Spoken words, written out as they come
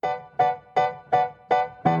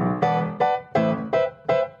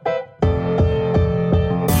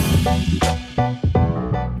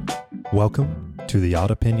Welcome to the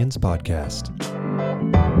Odd Opinions Podcast.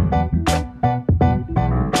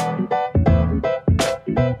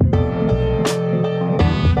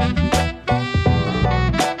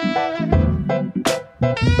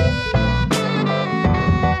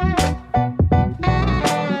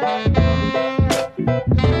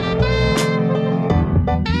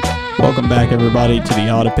 Welcome back, everybody, to the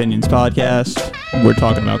Odd Opinions Podcast. We're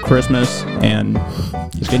talking about Christmas, and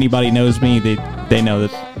if anybody knows me, they know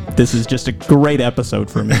that this is just a great episode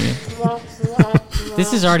for me.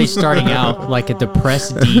 This is already starting out like a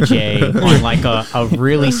depressed DJ on like a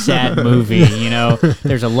really sad movie, you know?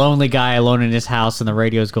 There's a lonely guy alone in his house and the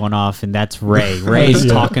radio's going off, and that's Ray. Ray's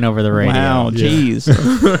talking over the radio. Wow, jeez.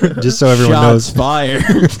 Just so everyone Shots knows,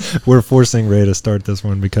 fired. we're forcing Ray to start this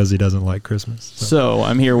one because he doesn't like Christmas. So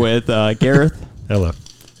I'm here with Gareth, Hello.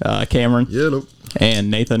 Cameron, Hello. and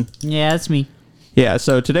Nathan. Yeah, that's me. Yeah,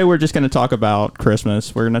 so today we're just going to talk about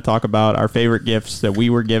Christmas. We're going to talk about our favorite gifts that we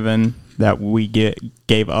were given, that we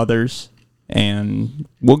gave others, and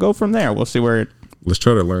we'll go from there. We'll see where Let's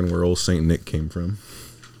try to learn where old Saint Nick came from.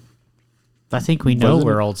 I think we know Wasn't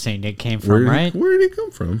where it- old Saint Nick came from, right? Where did he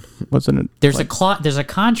come from? wasn't it. There's a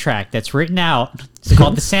contract that's written out. It's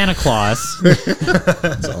called the Santa Claus.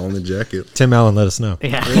 It's all in the jacket. Tim Allen, let us know.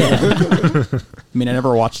 Yeah. I mean, I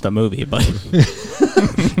never watched the movie, but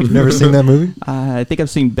You've never seen that movie? I think I've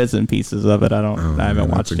seen bits and pieces of it. I haven't man,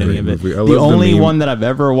 watched that's a any great of it. movie. I The love the only meme. one that I've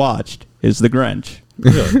ever watched is The Grinch.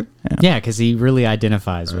 Yeah, because he really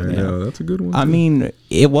identifies with it. Yeah, that's a good one. I too. mean,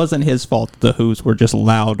 it wasn't his fault. The Who's were just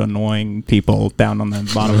loud, annoying people down on the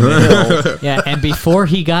bottom of the hill. Yeah, and before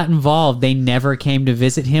he got involved, they never came to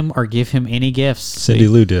visit him or give him any gifts. Cindy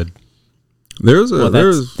Lou did. there's a Well,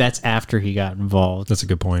 there's that's after he got involved. That's a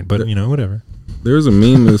good point, but you know, whatever. there's a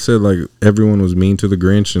meme that said like everyone was mean to the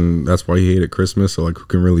Grinch and that's why he hated Christmas. So like, who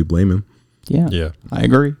can really blame him? Yeah, Yeah. I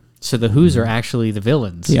agree. So the Who's are actually the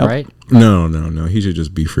villains, Yep. right? No. He should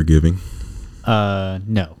just be forgiving.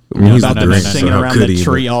 No. I mean, he's About the them Grinch, so singing how around could the he?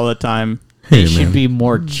 tree all the time. They Hey, should man. be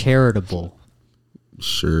more charitable.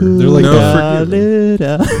 Sure. They're like no,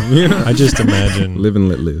 that. forgive him. I just imagine Live and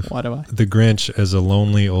let live. Why do I? the Grinch as a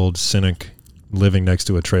lonely old cynic living next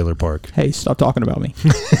to a trailer park. Hey, stop talking about me.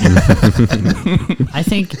 I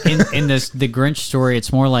think in the Grinch story,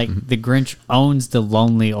 it's more like the Grinch owns the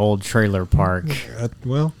lonely old trailer park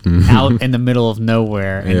Well, out in the middle of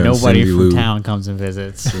nowhere, and Yeah, nobody Cindy from Lou. town comes and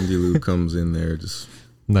visits. Cindy Lou comes in there just.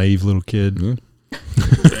 naive little kid.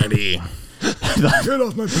 Daddy. Get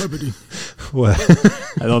off my property. What?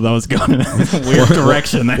 I thought that was going in a weird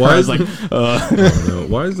direction. There. Why I was is- like,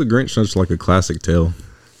 Why is the Grinch such like a classic tale?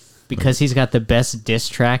 Because he's got the best diss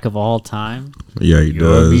track of all time. Yeah, he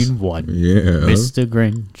You're does. mean one, Yeah. Mr.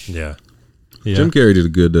 Grinch. Yeah. Yeah. Jim Carrey did a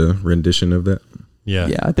good rendition of that. Yeah.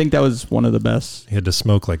 yeah, I think that was one of the best. He had to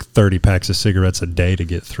smoke like 30 packs of cigarettes a day to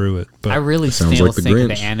get through it. But I really Sounds still like the think of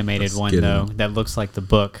the Grinch. animated Let's one get though him. that looks like the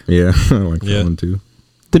book. Yeah, I like Yeah. that one too.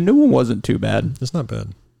 The new one wasn't too bad. it's not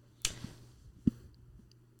bad.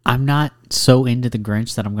 I'm not so into the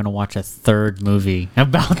Grinch that I'm going to watch a third movie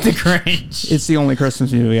about the Grinch. It's the only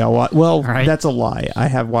Christmas movie I watch. Well, Right. that's a lie. I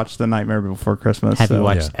have watched The Nightmare Before Christmas. Have you so-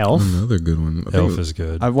 watched yeah. Elf? Another good one. I think Elf is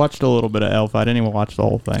good. I've watched a little bit of Elf. I didn't even watch the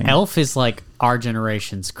whole thing. Elf is like our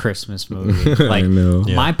generation's Christmas movie. Like know.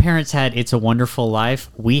 Yeah. my parents had It's a Wonderful Life.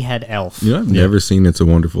 We had Elf. Yeah, I've never seen It's a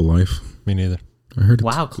Wonderful Life. Me neither. I heard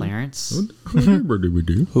Wow, Clarence. What did we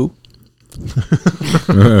do? Who?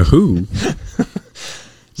 Who?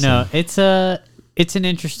 No, it's an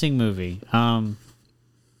interesting movie. I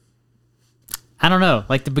don't know.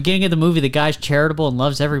 Like the beginning of the movie, the guy's charitable and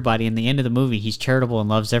loves everybody, and the end of the movie, he's charitable and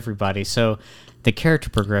loves everybody. So the character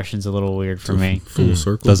progression's a little weird for me. Full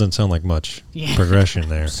circle. Doesn't sound like much Yeah. progression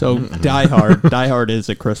there. So Die Hard. Die Hard is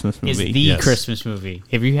a Christmas It's movie. the Yes. Christmas movie.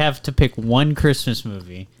 If you have to pick one Christmas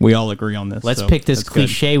movie, We all agree on this. let's so pick this that's good.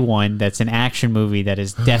 cliche one that's an action movie that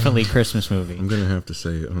is definitely a Christmas movie. I'm gonna have to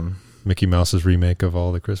say it. Mickey Mouse's remake of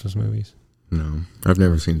all the Christmas movies. No, I've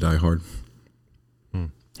never seen Die Hard.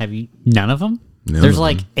 Have you? None of them? None There's of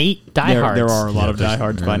like them. 8 Die There, Hards. there are a lot Yeah, of Die there's-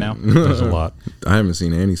 Hards by now. There's a lot. I haven't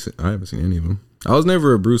seen any of them. I was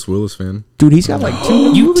never a Bruce Willis fan. Dude, he's got like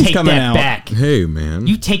 2 new You movies take coming that out. back. Hey, man.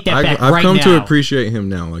 You take that back I've right come to now. appreciate him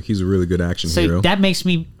now. Like, he's a really good action So hero. that makes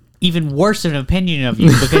me even worse of an opinion of you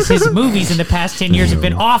because his movies in the past 10 years have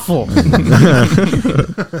been awful.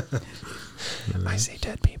 I see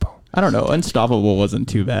dead people. I don't know. Unstoppable wasn't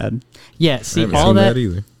too bad. Yeah, I see, haven't all seen that,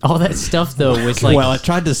 either. all that stuff though was like Well, I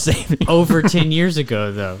tried to save it. over 10 years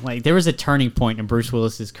ago though. Like there was a turning point in Bruce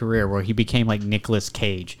Willis's career where he became like Nicolas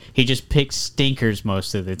Cage. He just picked stinkers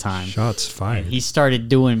most of the time. Shots fired. He started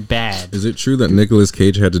doing bad. Is it true that Nicolas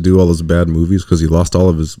Cage had to do all those bad movies because he lost all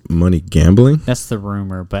of his money gambling? That's the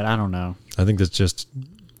rumor, but I don't know. I think that's just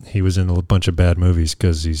he was in a bunch of bad movies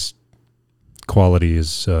because he's quality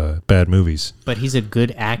is bad movies. But he's a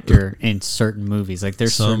good actor in certain movies. Like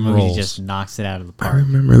there's certain Some movies roles. he just knocks it out of the I park.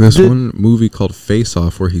 remember this one movie called Face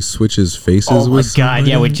Off where he switches faces Oh my with god,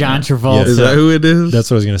 yeah, somebody. with John Travolta. Is that who it is? That's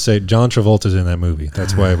what I was going to say. John Travolta's in that movie.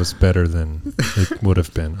 That's why it was better than it would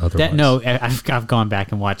have been otherwise. That no, I've gone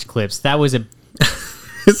back and watched clips. That was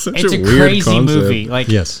it's such it's a weird crazy concept. movie. Like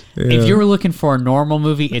Yes. Yeah. if you were looking for a normal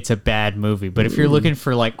movie, it's a bad movie. But if you're looking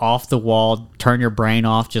for like off the wall, turn your brain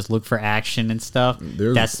off, just look for action and stuff,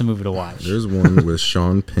 that's the movie to watch. There's one with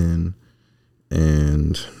Sean Penn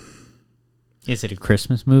and Is it a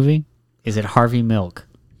Christmas movie? Is it Harvey Milk?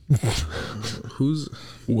 who's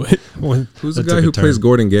What? who's the That guy took a who plays turn.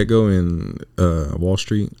 Gordon Gekko in Wall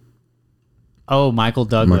Street? Oh, Michael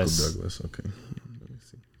Douglas. Michael Douglas. Okay. Let me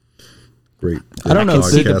see. Great. I don't I know. can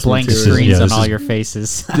see the podcast blank material. screens Yeah, on this all is- your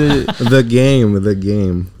faces. The game with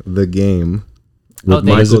Oh,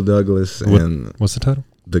 they- Michael Douglas and What's the title?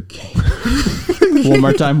 the game. One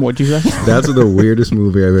more time. What'd you say? That's the weirdest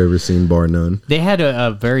movie I've ever seen, bar none. They had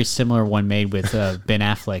a very similar one made with Ben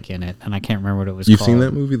Affleck in it, and I can't remember what it was You've called. seen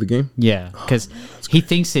that movie, The Game? Yeah, because he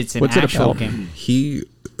thinks it's an What's it actual about? game.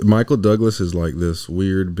 Michael Douglas is like this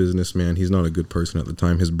weird businessman. He's not a good person at the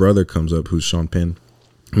time. His brother comes up, who's Sean Penn.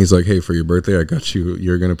 He's like, hey, for your birthday, I got you.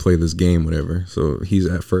 You're going to play this game, whatever. So he's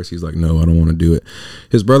like, no, I don't want to do it.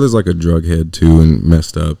 His brother's like a drug head too and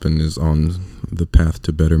messed up and is on the path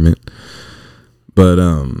to betterment. But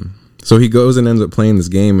so he goes and ends up playing this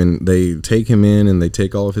game, and they take him in and they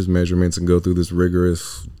take all of his measurements and go through this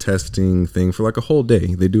rigorous testing thing for like a whole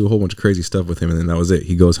day. They do a whole bunch of crazy stuff with him, and then that was it.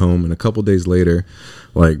 He goes home, and a couple days later,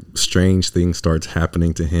 like strange things starts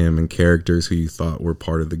happening to him, and characters who you thought were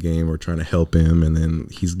part of the game were trying to help him, and then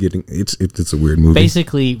he's getting it's a weird movie.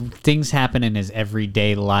 Basically, things happen in his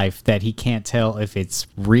everyday life that he can't tell if it's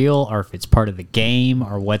real or if it's part of the game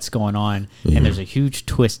or what's going on. And there's a huge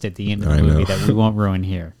twist at the end of the I movie know. that we won't ruin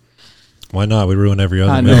here. Why not? We ruin every other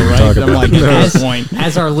I movie know, we right? talk I'm about. like, at this point.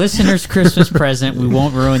 As our listeners' Christmas present, we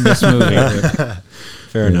won't ruin this movie.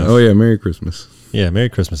 Fair enough. Oh yeah, Merry Christmas. Yeah, Merry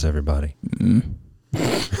Christmas, everybody.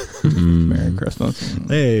 Merry Christmas.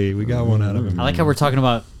 Hey, we got one out of him. I like how we're talking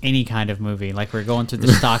about any kind of movie. Like we're going through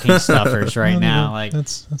the stocking stuffers right now. Like,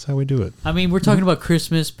 That's how we do it. I mean, we're talking about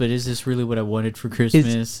Christmas, but is this really what I wanted for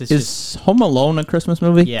Christmas? It's Is Home Alone a Christmas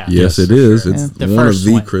movie? yeah. Yes, it for is. sure. It's The one of first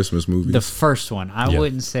the one. Christmas movies. The first one. I Yeah.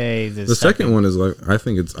 wouldn't say The second one is like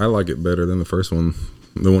I like it better than the first one,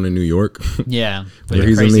 the one in New York, Yeah. with where the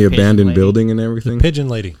he's in crazy the pigeon abandoned lady. building and everything, Pigeon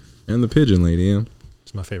Lady. and the pigeon lady. Yeah,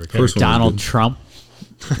 It's my favorite First character. one. Donald good. Trump.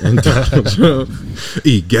 and Donald Trump.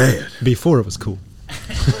 Egad, Before it was cool.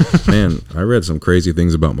 man, I read some crazy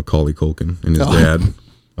things about Macaulay Culkin and his dad.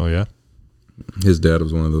 Oh yeah. His dad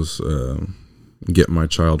was one of those get my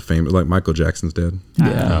child famous, like Michael Jackson's dad.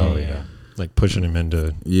 Yeah. Oh yeah. Like pushing him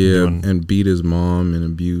into Yeah, doing- and beat his mom and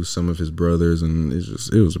abused some of his brothers, and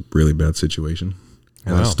it was a really bad situation.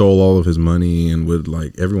 And Wow. stole all of his money and would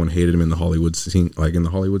like everyone hated him in the Hollywood scene. Like in the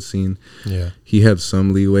Hollywood scene, yeah. he had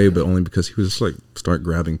some leeway, but only because he was just like start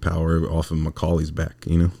grabbing power off of Macaulay's back.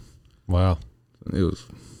 You know, Wow. it was.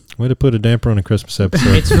 Way to put a damper on a Christmas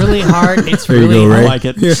episode. It's really hard. It's There you really go, I Ray. like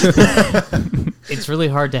it. it's really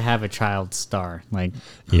hard to have a child star. Like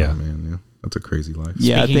yeah. Oh, man, yeah, that's a crazy life.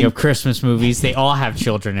 Yeah, I speaking think of Christmas movies, they all have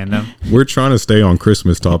children in them. We're trying to stay on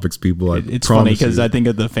Christmas topics, people. I it's funny promise because you. I think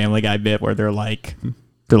of the Family Guy bit where they're like,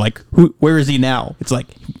 where is he now? It's like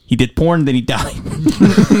he did porn, then he died.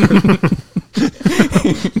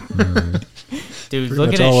 Dude, Pretty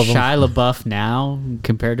looking much at all of them. Shia LaBeouf now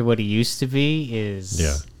compared to what he used to be is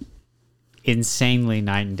Yeah. insanely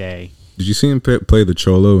night and day. Did you see him play the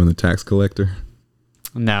Cholo and the tax collector?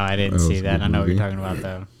 No, I didn't Oh, see it's a that. good I know what you're movie. talking about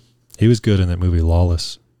though. He was good in that movie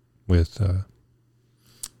Lawless with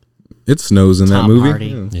It snows in that Tom movie. Hardy.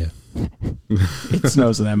 Yeah. yeah. It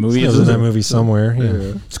snows in that movie. He was isn't in it? that movie somewhere.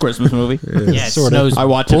 Yeah. It's a Christmas movie. Yeah, it Sorta. snows I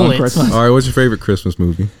watch it on bullets. Christmas. All right, what's your favorite Christmas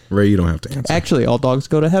movie? Ray, you don't have to answer. Actually, All Dogs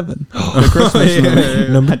Go to Heaven. The Christmas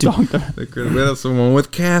movie. Number I two. don't- That's the one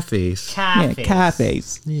with cafes. Yeah, Cafes.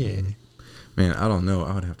 cafes. Yeah. Man, I don't know.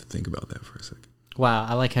 I would have to think about that for a second. Wow,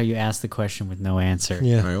 I like how you asked the question with no answer.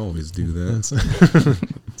 Yeah. I always do that. That's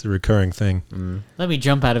it's a recurring thing. Let me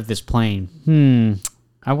jump out of this plane.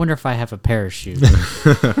 I wonder if I have a parachute.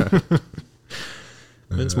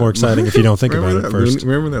 It's more exciting if you don't think about it first.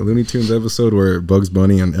 Remember that Looney Tunes episode where Bugs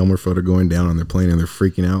Bunny and Elmer Fudd are going down on their plane and they're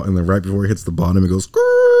freaking out, and then right before it hits the bottom, it goes,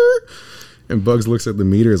 "Skrrr!" And Bugs looks at the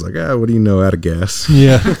meter, is like, what do you know, out of gas.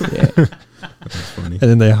 Yeah. That's funny. And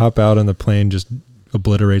then they hop out and the plane just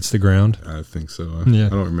obliterates the ground. I think so. Yeah. I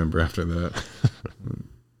don't remember after that.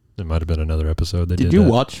 There might have been another episode that Did did you that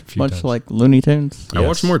watch a few much times. like Looney Tunes? I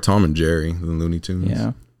watched more Tom and Jerry than Looney Tunes.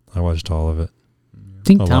 Yeah. I watched all of it. I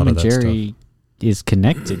think A Tom lot and of that Jerry is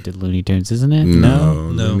connected to Looney Tunes, isn't it? No,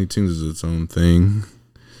 No. Looney Tunes is its own thing.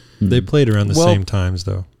 They played around the Well, same times,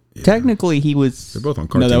 though. Yeah. Technically, he was. They're both on No,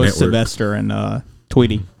 Cartoon that was Network. Sylvester and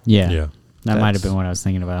Tweety. Yeah. Yeah. That might have That's- been what I was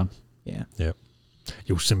thinking about. Yeah.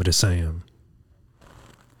 Yosemite Sam.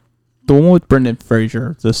 The one with Brendan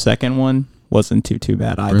Fraser, the second one, wasn't too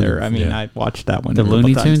bad either. Brendan, I mean, yeah. I watched that one. The a couple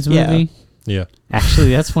Looney times. Tunes movie? Yeah. Actually,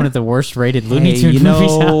 that's one of the worst rated Looney Hey, Tunes you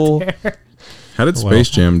movies know- out there. How did Well- Space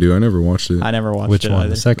Jam do? I never watched it. Yeah. I never watched Which it one? either.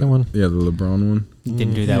 The second one? Yeah, the LeBron one.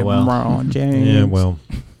 Didn't do that well. LeBron James. Yeah, well,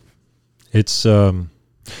 it's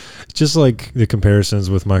just like the comparisons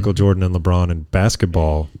with Michael Jordan and LeBron in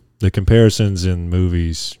basketball. The comparisons in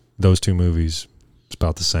movies, those two movies, it's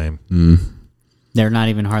about the same. They're not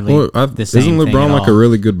even hardly Well, the same isn't thing LeBron at like a all.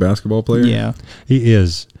 really good basketball player? Yeah. He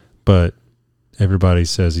is, but everybody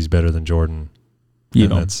says he's better than Jordan. You And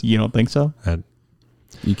don't. that's- You don't think so?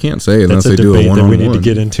 You can't say unless That's a they do a debate that we need to one-on-one.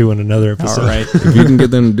 get into in another episode. All right. If you can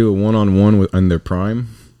get them to do a one-on-one in their prime,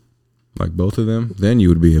 like both of them, then you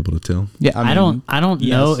would be able to tell. Yeah. I don't know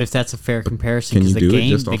yes. if that's a fair comparison can because you the do it game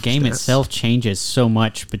just the off game stats? itself changes so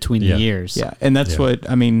much between Yeah. the years. Yeah, and that's Yeah. what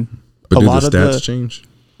I mean. But a do lot the of stats change?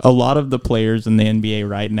 a lot of the players in the NBA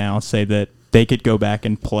right now say that they could go back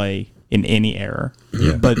and play in any era.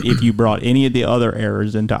 Yeah. But if you brought any of the other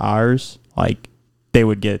eras into ours, like they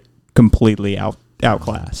would get completely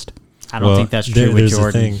outclassed. I don't think that's true with there's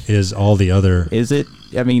Jordan. the thing is all the other Is it?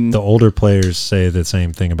 I mean, the older players say the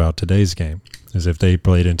same thing about today's game. Is if they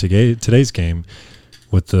played in today's game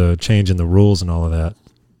with the change in the rules and all of that,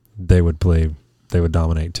 they would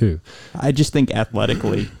dominate too. I just think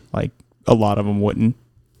athletically, like a lot of them wouldn't.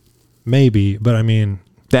 Maybe, but I mean,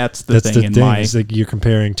 That's the that's thing the in thing. my Is like you're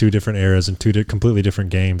comparing two different eras and completely different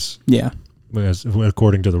games yeah.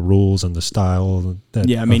 according to the rules and the style.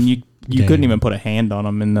 Yeah, I mean, you game. couldn't even put a hand on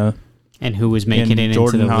them in the. And who was making in it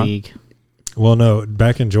Jordan, into the huh? league? Well, no,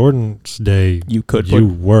 back in Jordan's day, You could you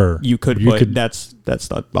put- were You could put that's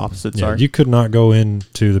the opposite. yeah, Sorry, you could not go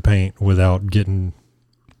into the paint without getting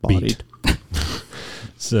bodied.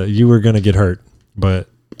 So you were going to get hurt. But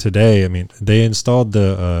today, I mean, they installed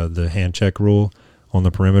the hand check rule on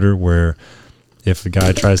the perimeter where if the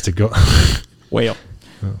guy tries to go, Whale.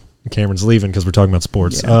 Cameron's leaving because we're talking about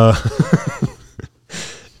sports. Yeah.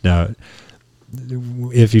 Now,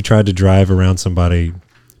 if you tried to drive around somebody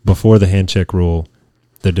before the hand check rule,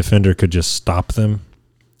 the defender could just stop them,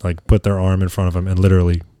 like put their arm in front of them and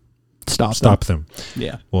literally stop them.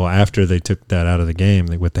 Yeah. Well, after they took that out of the game,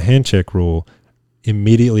 with the hand check rule,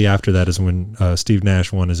 immediately after that is when Steve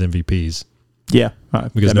Nash won his MVPs Yeah.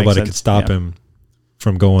 because nobody could stop him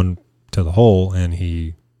from going to the hole, and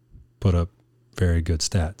he put up very good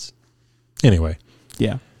stats. Anyway,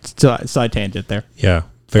 Yeah. Side tangent there. yeah,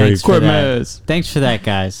 very. Thanks for that. Christmas. Thanks for that,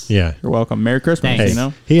 guys. Yeah, You're welcome. Merry Christmas. Thanks. You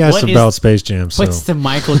know. he asked What is- about Space Jam. So What's the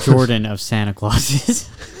Michael Jordan of Santa Clauses?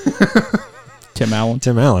 Tim Allen.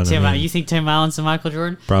 Tim Allen? Tim, I mean, you think Tim Allen's the Michael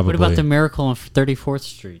Jordan? Probably. What about the Miracle on 34th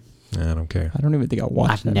Street? I don't care. I don't even think I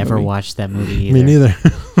watched. I've that never movie. watched that movie either. Me neither.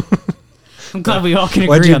 I'm glad we all can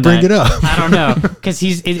agree Why'd you on bring that. it up? I don't know, because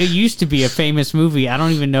it used to be a famous movie. I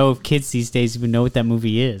don't even know if kids these days even know what that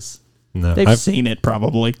movie is. No, They've I've- seen it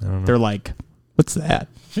probably. don't know. They're like, "What's that?"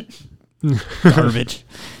 Garbage.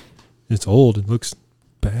 it's old. It looks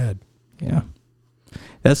bad. Yeah.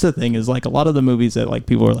 That's the thing is like a lot of the movies that like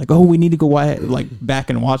people are like, oh, we need to go like back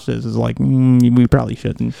and watch this is like we probably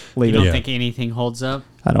shouldn't You leave don't it. Yeah. think anything holds up?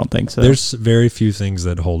 I don't think so. There's very few things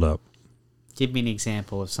that hold up. Give me an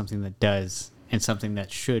example of something that does and something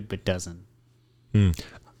that should but doesn't.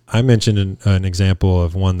 I mentioned an example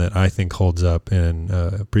of one that I think holds up in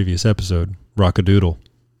a previous episode, Rockadoodle.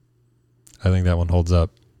 I think that one holds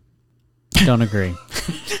up. Don't agree.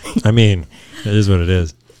 I mean, it is what it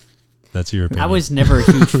is. That's your opinion. I was never a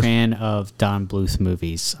huge fan of Don Bluth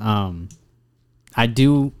movies. I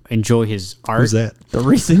do enjoy his art. Who's that? the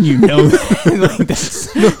reason you know that, like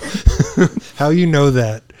that's How you know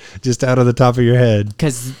that? Just out of the top of your head.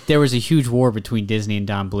 Because there was a huge war between Disney and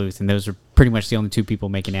Don Bluth, and those were pretty much the only two people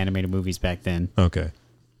making animated movies back then. Okay.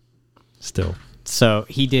 Still. So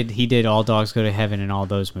he did All Dogs Go to Heaven and all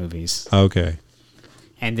those movies. Okay.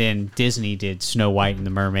 And then Disney did Snow White and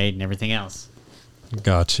the Mermaid and everything else.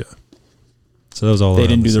 Gotcha. So that was all. They around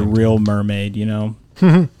didn't do the same real mermaid, you know.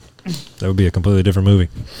 time. That would be a completely different movie.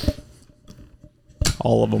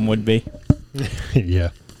 All of them would be. Yeah.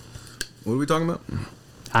 What are we talking about?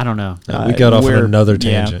 I don't know. We got off on we're- another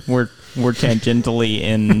tangent. Yeah, we're tangentially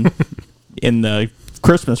in the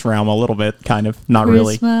Christmas realm a little bit, kind of. Not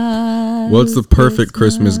really. What's the perfect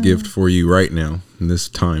Christmas gift for you right now in this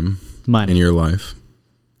time Money. in your life?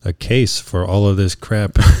 A case for all of this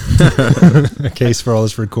crap. A case for all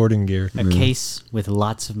this recording gear. A case with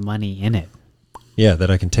lots of money in it. Yeah, that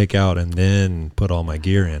I can take out and then put all my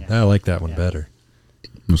gear in. I like that one better.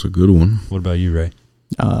 That's a good one. What about you, Ray?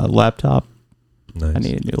 Laptop. Nice. I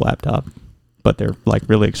need a new laptop, but they're like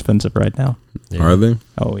really expensive right now. Yeah. Are they?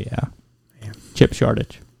 Oh yeah, chip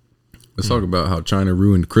shortage. Let's talk about how China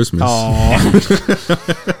ruined Christmas.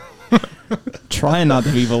 Oh. Trying not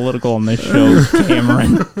to be political on this show,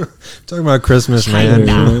 Cameron. Talking about Christmas, man.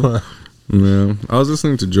 Yeah. I was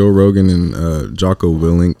listening to Joe Rogan and Jocko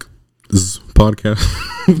Willink's podcast,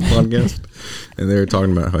 and they were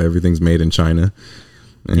talking about how everything's made in China.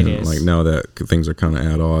 And It is. like now that things are kind of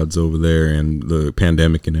at odds over there, and the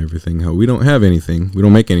pandemic and everything, how we don't have anything, we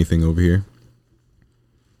don't make anything over here.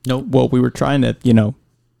 Nope. Well, we were trying to,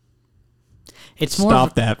 It's more stop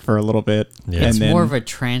of, that for a little bit. Yeah. and it's then, more of a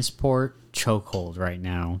transport chokehold right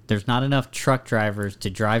now. There's not enough truck drivers to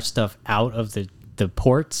drive stuff out of the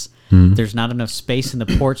ports. There's not enough space in the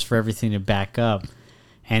ports for everything to back up.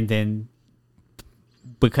 And then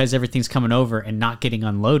because everything's coming over and not getting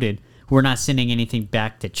unloaded, we're not sending anything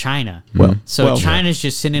back to China. So China's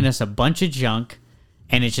just sending us a bunch of junk,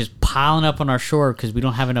 and it's just piling up on our shore because we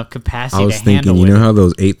don't have enough capacity I was to thinking, handle you it. know how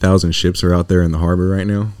those 8,000 ships are out there in the harbor right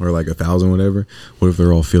now, or like 1,000, whatever. What if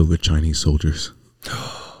they're all filled with Chinese soldiers?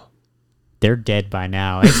 They're dead by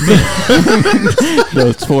now. It's been,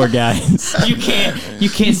 those four guys. you can't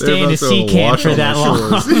stay in about a to sea camp wash for on that the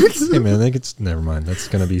long. shores. Hey, man, never mind. That's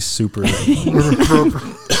going to be super.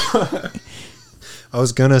 I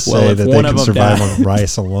was going to say if that one they of can them survive died- on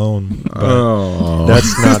rice alone. But Oh,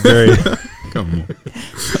 that's not very. come on.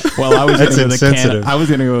 Well, I was That's going to go insensitive. I was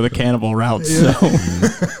going to go with the cannibal route. So, Well,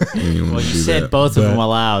 Well, you said both of them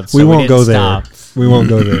allowed, so we won't didn't go there. stop. We won't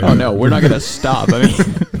go there. oh no, we're not going to stop. I mean,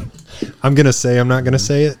 I'm going to say I'm not going to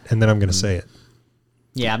say it, and then I'm going to say it.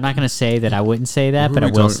 Yeah, I'm not going to say that I wouldn't say that, Who but are I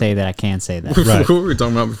we will talking- say that I can say that. Right. What were we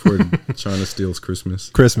talking about before China steals Christmas?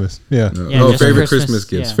 Christmas. Yeah. No. Yeah, Oh, just favorite Christmas, Christmas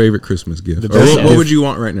gifts. yeah. Favorite Christmas gift. The Or best what gift. would you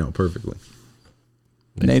want right now, perfectly?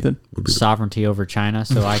 Nathan. Sovereignty over China,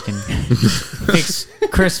 so I can fix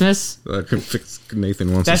Christmas. I can fix.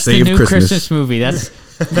 Nathan wants That's to the save new Christmas movie. That's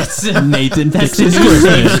Nathan that's the fixes new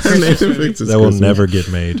Christmas. Christmas Nathan movie. fixes That will Christmas. never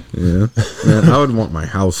get made. Yeah, man, I would want my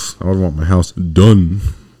house. I would want my house done.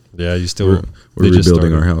 Yeah, you still. We're they just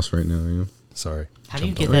rebuilding our started. house right now. Yeah. Sorry. How do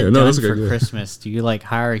you get Oh, that yeah, no, done that's a for good idea. Christmas? Do you like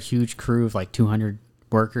hire a huge crew of like 200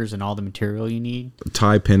 workers and all the material you need?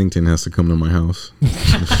 Ty Pennington has to come to my house,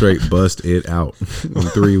 and straight bust it out in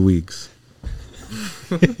 3 weeks.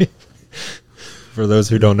 For those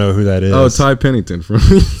who don't know who that is. Oh, Ty Pennington from.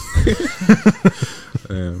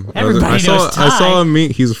 Everybody I saw, knows Ty. I saw a meme.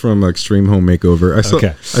 He's from Extreme Home Makeover. Okay.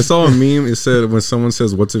 I saw a meme. It said when someone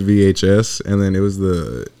says "What's a VHS," and then it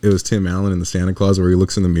was Tim Allen in the Santa Claus where he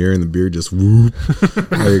looks in the mirror and the beard just whoop,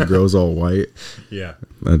 like it grows all white. Yeah.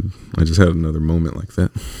 I just had another moment like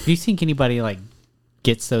that. Do you think anybody like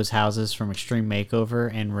gets those houses from Extreme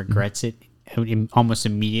Makeover and regrets it almost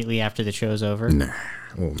immediately after the show's over? Nah,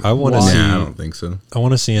 well, I want to nah, see. I don't think so. I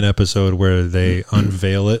want to see an episode where they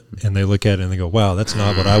unveil it and they look at it and they go, "Wow, that's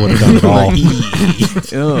not what I would have done at all."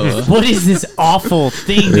 What is this awful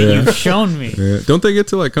thing that you've shown me? Yeah. Don't they get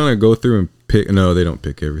to like kind of go through and pick? No, they don't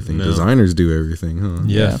pick everything. No. Designers do everything, huh?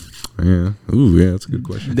 Yeah. Yeah. Ooh, yeah. That's a good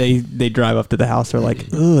question. They drive up to the house. They're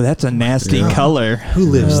like, "Ooh, that's a nasty color." Who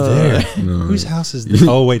lives there? No. Whose house is this?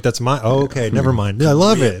 Oh, wait, that's my. Oh, okay, never mind. I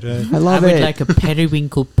love it. I I love would it. like a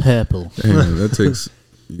periwinkle purple. Damn, that takes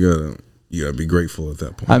you gotta be grateful at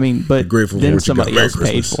that point. I mean, but Grateful for then what you got. somebody Merry else paid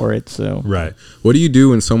Christmas. for it, so Right. What do you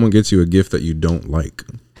do when someone gets you a gift that you don't like?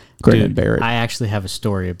 Granted Dude, Barrett. I actually have a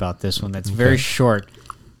story about this one that's very short,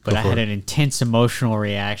 but I for had it. an intense emotional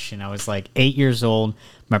reaction. I was like 8 years old.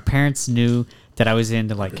 My parents knew that I was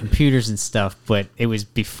into like computers and stuff, but it was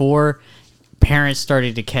before parents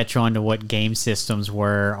started to catch on to what game systems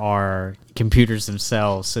were or computers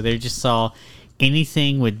themselves. So they just saw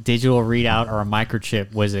anything with digital readout or a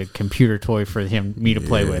microchip was a computer toy for me to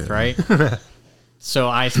play with, right? So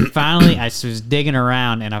I finally, I was digging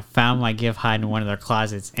around and I found my gift hiding in one of their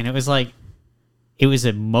closets, and it was like It was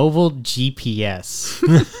a mobile GPS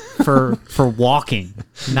for walking,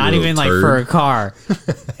 not You even like little for a turd. car.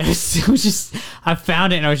 It was just, I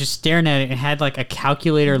found it and I was just staring at it. It had like a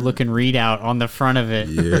calculator looking readout on the front of it.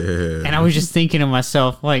 Yeah. And I was just thinking to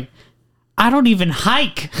myself, like, I don't even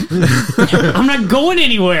hike. I'm not going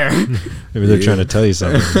anywhere. Maybe they're trying to tell you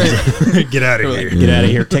something. Get out of here. Get out of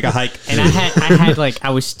here. Take a hike. And I had like, I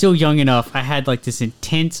was still young enough. I had like this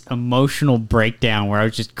intense emotional breakdown where I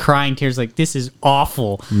was just crying tears, like, this is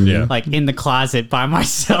awful. Yeah. Like in the closet by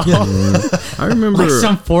myself. I remember. Like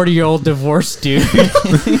some 40-year-old divorced dude.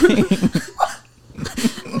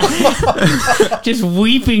 Just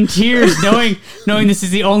weeping tears, knowing this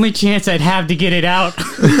is the only chance I'd have to get it out.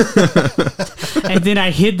 And then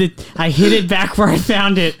I hid it back where I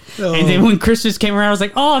found it. And then when Christmas came around, I was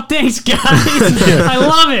like, "Oh, thanks, guys! I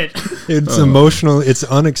love it." It's emotional. It's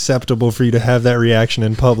unacceptable for you to have that reaction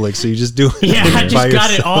in public, so you just do it. Yeah, I by just got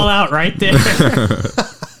it yourself. all out right there.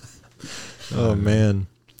 Oh man,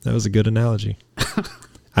 that was a good analogy.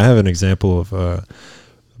 I have an example of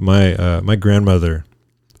my grandmother.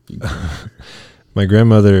 My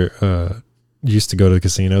grandmother used to go to the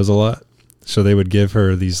casinos a lot, so they would give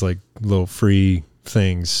her these like little free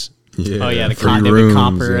things. Yeah, Oh yeah, they free would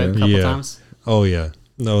comp rooms, her a yeah. couple Yeah. times. Oh yeah,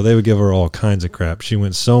 no, they would give her all kinds of crap. She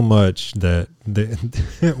went so much that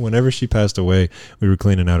whenever she passed away, we were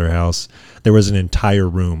cleaning out her house. There was an entire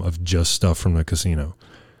room of just stuff from the casino.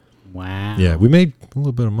 Wow. Yeah, we made a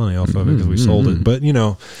little bit of money off of it because we sold it, but you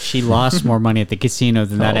know, She lost more money at the casino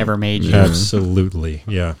than that ever made you. Yeah. absolutely,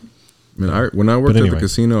 yeah. Man, when I worked But at anyway. the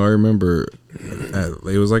casino, I remember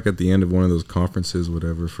it was like at the end of one of those conferences,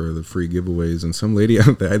 whatever, for the free giveaways, and some lady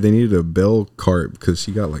out there, they needed a bell cart because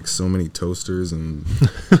she got like so many toasters and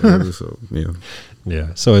whatever, so yeah. Yeah.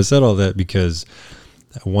 So I said all that because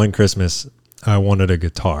one Christmas I wanted a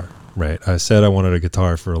guitar, right? I said I wanted a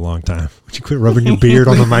guitar for a long time. Would you quit rubbing your beard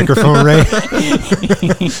on the microphone, Ray?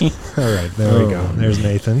 All right. There we go. There's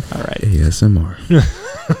Nathan. All right.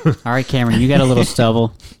 ASMR. All right, Cameron, you got a little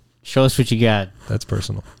stubble. Show us what you got. That's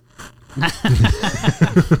personal.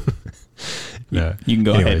 No. You can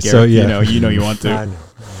go Anyway, ahead, Garrett. so, yeah. You know you want to. I know.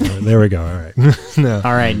 There we go. All right. No.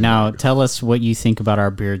 All right, now tell us what you think about our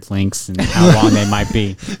beard links and how long they might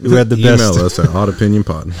be. Who had the Email best? us at Odd Opinion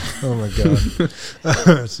Pod. Oh my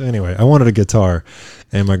god. So anyway, I wanted a guitar,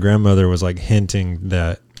 and my grandmother was like hinting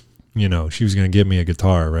that, you know, she was going to give me a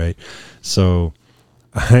guitar, right? So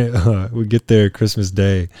I we get there Christmas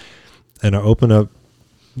Day, and I open up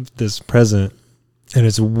this present, and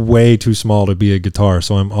it's way too small to be a guitar.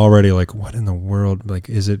 So I'm already like, what in the world? Like,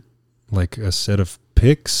 is it like a set of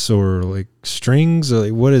picks or like strings? Or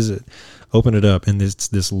like, what is it? Open it up, and it's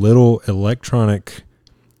this little electronic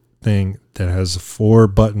thing that has 4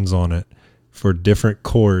 buttons on it for different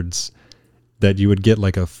chords that you would get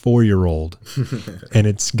like a 4-year-old, and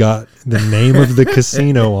it's got the name of the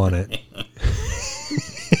casino on it.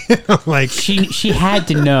 I'm like, She had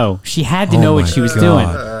to know. She had to Oh know what my she was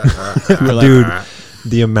God. doing. dude,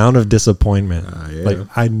 the amount of disappointment. Yeah. Like,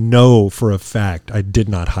 I know for a fact I did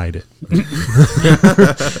not hide it.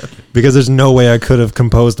 Because there's no way I could have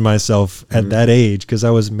composed myself at that age, because I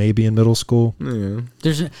was maybe in middle school. Yeah.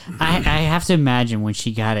 I have to imagine when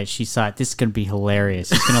she got it, she thought, this is going to be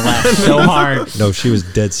hilarious. It's going to laugh so hard. No, she was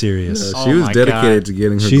dead serious. Oh She was my dedicated God. to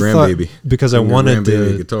getting her She thought, grandbaby. because I Getting her wanted grandbaby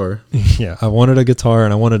a to, guitar. yeah, I wanted a guitar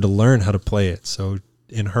and I wanted to learn how to play it. So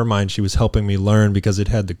in her mind, she was helping me learn because it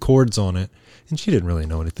had the chords on it, and she didn't really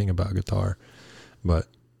know anything about guitar. But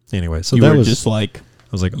anyway, so You that were was just like,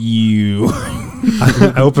 I was like, you.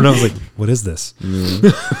 I opened up, I was like, what is this?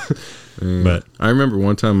 But I remember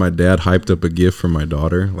one time my dad hyped up a gift for my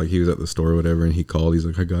daughter. Like, he was at the store or whatever, and he called. He's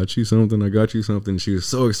like, I got you something. She was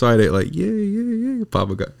so excited, like, yeah.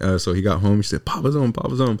 Papa got. So he got home. She said, Papa's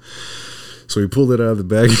home. So he pulled it out of the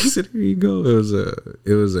bag. He said, here you go.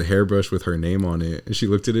 It was a hairbrush with her name on it. And she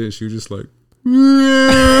looked at it, and she was just like,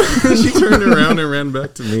 she turned around and ran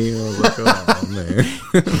back to me. And I was like, oh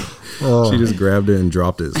man. She just grabbed it and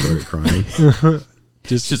dropped it and started crying.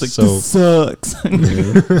 just Just like, so this sucks.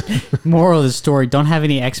 Moral of the story, don't have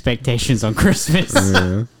any expectations on Christmas.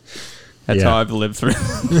 Yeah. That's Yeah. how I've lived through.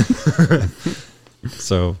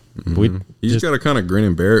 so we You just got to kind of grin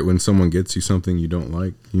and bear it when someone gets you something you don't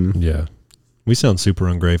like, you know? yeah, we sound super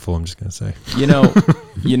ungrateful. I'm just gonna say. You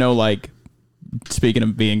know, like, speaking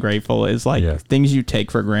of being grateful, is like Yeah. things you take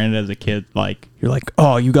for granted as a kid. Like, you're like,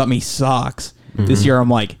 oh, you got me socks. This year I'm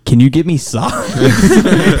like, can you get me socks?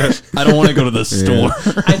 I don't want to go to the store.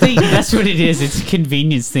 I think that's what it is. It's a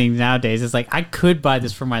convenience thing nowadays. It's like, I could buy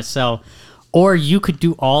this for myself, or you could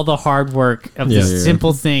do all the hard work of this Yeah.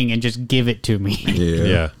 simple thing and just give it to me. Yeah.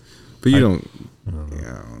 Yeah, But you don't.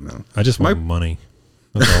 Yeah, I don't know. I just want money.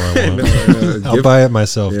 That's all I want. I'll buy it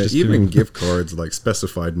myself. Yeah, just even to, gift cards, like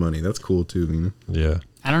specified money. That's cool too. You know? yeah.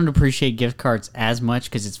 I don't appreciate gift cards as much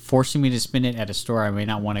because it's forcing me to spend it at a store I may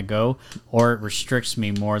not want to go, or it restricts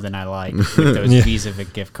me more than I like with those Yeah. Visa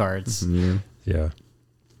gift cards. Yeah. Yeah.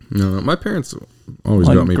 No, my parents always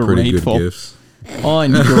got me pretty good Ungrateful. gifts.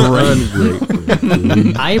 Ungrateful.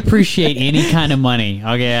 I appreciate any kind of money.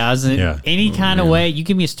 Okay, any kind of way. You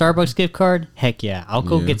give me a Starbucks gift card, heck yeah, I'll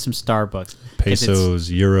go Yeah. get some Starbucks. 'Cause Pesos,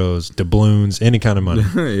 euros, doubloons, any kind of money.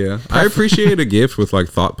 Yeah, I appreciate a gift with like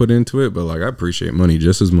thought put into it, but like I appreciate money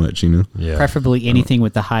just as much. You know? Yeah. preferably anything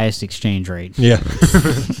with the highest exchange rate. Yeah.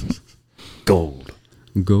 Gold.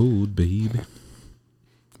 Gold, baby.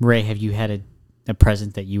 Ray, have you had a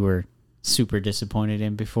present that you were super disappointed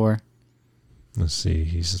in before? Let's see.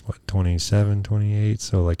 He's what, 27, 28.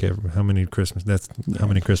 So like how many Christmas? That's how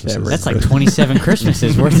many Christmases? That's like 27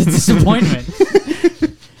 Christmases worth of disappointment.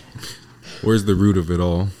 Where's the root of it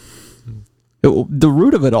all? The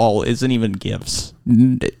root of it all isn't even gifts.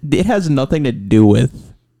 It has nothing to do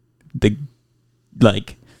with the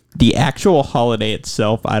actual holiday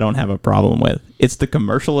itself. I don't have a problem with. It's the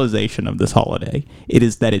commercialization of this holiday. It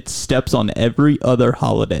is that it steps on every other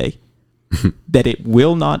holiday. That it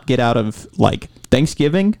will not get out of, like,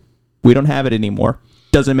 Thanksgiving. We don't have it anymore.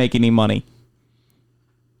 Doesn't make any money.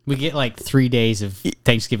 We get like 3 days of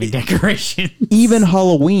Thanksgiving decorations. Even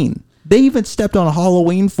Halloween. They even stepped on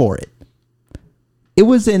Halloween for it. It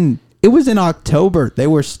was in October they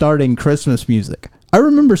were starting Christmas music. I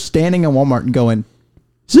remember standing in Walmart and going,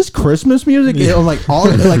 "Is this Christmas music?" Yeah. Like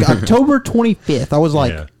October 25th. I was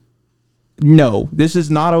like, Yeah. "No, this is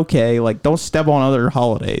not okay. Like, don't step on other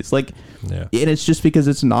holidays." Like, Yeah. and it's just because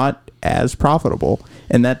it's not as profitable,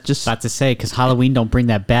 and that just About to say, because Halloween don't bring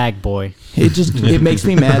that bag, boy. it makes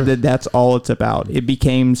me mad that that's all it's about. It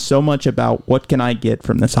became so much about what can I get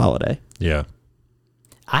from this holiday. Yeah.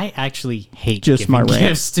 I actually hate Just giving my rant.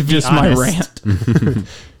 gifts, to be Just honest. my rant.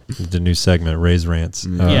 The new segment, Ray's Rants.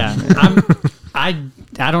 Yeah,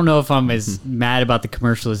 I don't know if I'm as mad about the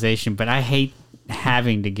commercialization, but I hate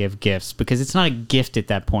having to give gifts because it's not a gift at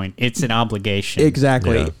that point; it's an obligation.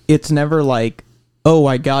 Exactly. Yeah. It's never like, "Oh,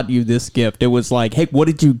 I got you this gift." It was like, "Hey, what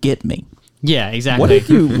did you get me?" Yeah, exactly. What did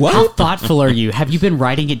you? What? How thoughtful are you? Have you been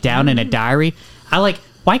writing it down in a diary?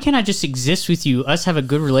 Why can't I just exist with you, us have a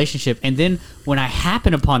good relationship, and then when I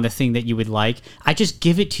happen upon the thing that you would like, I just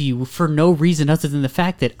give it to you for no reason other than the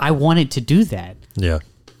fact that I wanted to do that. Yeah.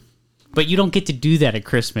 But you don't get to do that at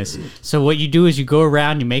Christmas. So what you do is you go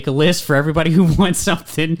around, you make a list for everybody who wants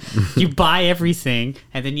something, you buy everything,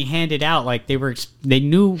 and then you hand it out like they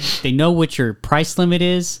know what your price limit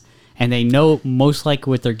is, and they know most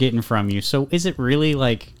likely what they're getting from you. So is it really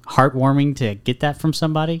like heartwarming to get that from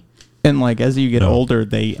somebody? And like as you get older,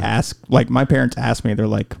 they ask. Like my parents ask me, they're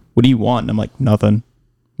like, "What do you want?" And I'm like, "Nothing."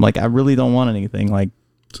 I'm like, I really don't want anything. Like,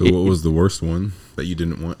 So what was the worst one that you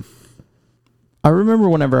didn't want? I remember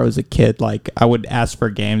whenever I was a kid, like I would ask for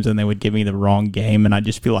games and they would give me the wrong game, and I'd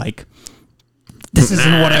just be like, "This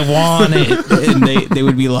isn't what I wanted." And they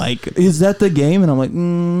would be like, "Is that the game?" And I'm like,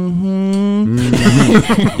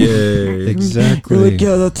 Yay. Exactly. They're like,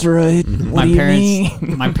 "Yeah, that's right." What do you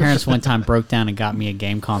mean? My parents one time broke down and got me a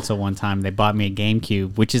game console one time. They bought me a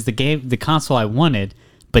GameCube, which is the console I wanted,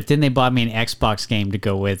 but then they bought me an Xbox game to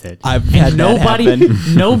go with it. I've had that happen.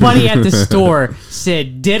 Nobody at the store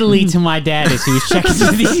said diddly to my dad as he was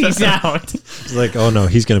checking these out. It's like, oh no,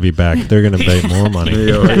 he's going to be back. They're going to make more money.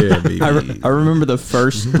 Yeah, baby. I remember the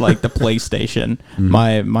first, like the PlayStation.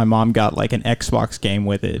 My mom got like an Xbox game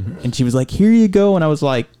with it, and she was like, "Here you go." And I was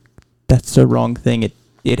like, "That's the wrong thing.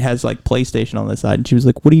 It has like PlayStation on the side." And she was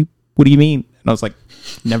like, "What do you mean?" And I was like,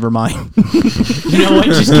 "Never mind. You know what?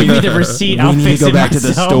 Just give me the receipt. I'll We need fix to go it back to the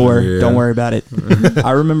myself. store. Yeah. Don't worry about it."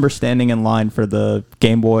 I remember standing in line for the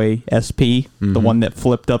Game Boy SP, the one that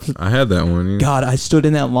flipped up. I had that one. Yeah. God, I stood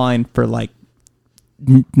in that line for like,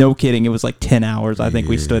 no kidding, it was like 10 hours. I think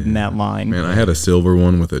we stood in that line. Man, I had a silver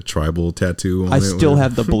one with a tribal tattoo on it. I still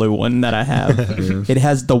have the blue one that I have. It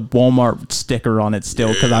has the Walmart sticker on it still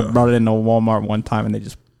because I brought it into Walmart one time and they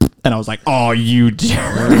just, and I was like, "Oh, you jerk."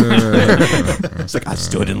 It's like, I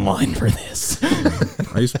stood in line for this.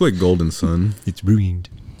 I used to play Golden Sun. It's ruined.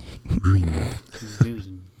 Ruined.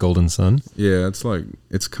 Golden Sun. Yeah, it's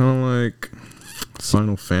kind of like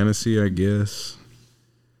Final Fantasy, I guess.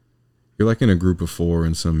 You're like in a group of 4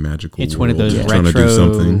 in some magical It's one of world. those You're trying to do retro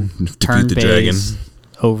something to beat the dragon. turn-based,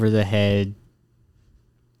 over-the-head,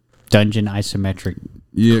 dungeon isometric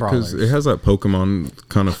Yeah, because crawlers. it has that Pokemon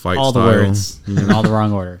kind of fight all style. the words in all the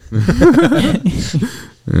wrong order. Yeah,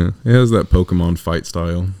 it has that Pokemon fight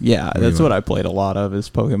style. Yeah, that's Anyway. what I played a lot of is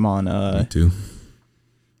Pokemon. Me too.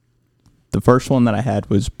 the first one that I had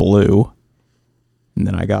was blue, and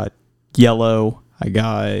then I got yellow, I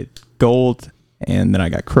got gold, and then I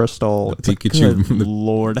got crystal. The It's like, Pikachu- good the-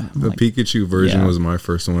 Lord. The Pikachu version yeah. was my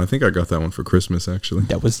first one. I think I got that one for Christmas, actually.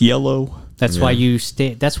 That was yellow. That's why you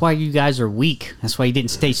stay. That's why you guys are weak. That's why you didn't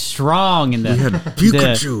stay strong in the had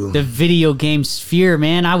Pikachu. the video game sphere,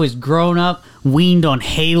 man. I was grown up, weaned on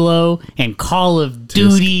Halo and Call of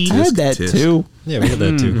Duty. I had that tisk. too. Yeah, we had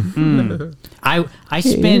that too.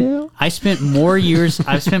 I spent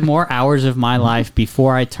more hours of my life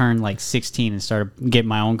before I turned like 16 and started getting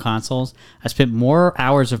my own consoles. I spent more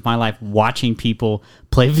hours of my life watching people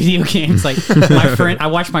play video games. Like I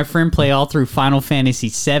watched my friend play all through Final Fantasy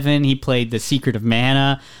VII. He played The Secret of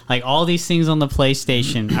Mana, like all these things on the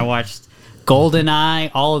PlayStation. I watched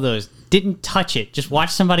GoldenEye, all of those. Didn't touch it. Just watch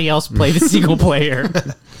somebody else play the single player.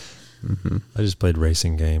 I just played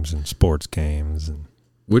racing games and sports games, and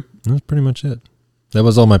What? that was pretty much it. That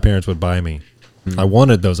was all my parents would buy me. I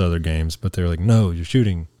wanted those other games, but they were like, "No, you're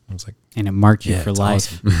shooting." I was like, And it marked you Yeah, for it's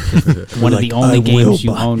life. awesome. One of the only I games will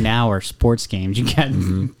you buy- own now are sports games. You got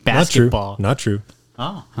basketball. Not true.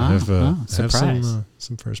 Oh, I have, I have surprise.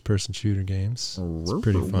 some first-person shooter games. It's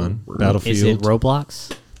pretty fun. Battlefield. Is it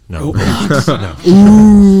Roblox? No.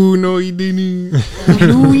 Ooh, no, he didn't.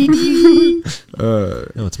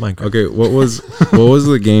 No, it's Minecraft. Okay, what was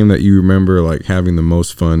the game that you remember like having the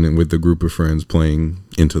most fun with the group of friends playing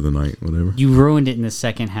into the night, whatever? You ruined it in the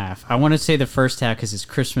second half. I want to say the first half because it's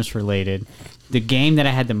Christmas related. The game that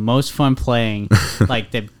I had the most fun playing,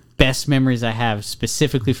 like the best memories I have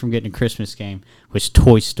specifically from getting a Christmas game, was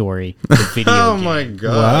Toy Story, the video Oh game. my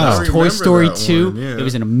god! Wow. I Toy remember Story that 2. one, yeah. It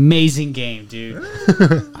was an amazing game, dude.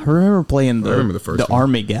 I remember playing I remember the first one.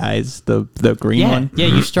 army guys, the green Yeah, one. yeah.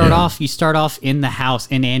 You start off in the house,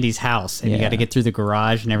 in Andy's house, and you Yeah. got to get through the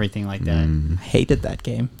garage and everything like that. I hated that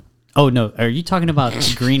game. Oh no, are you talking about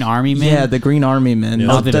Green Army Man? Yeah, the Green Army men. Yeah,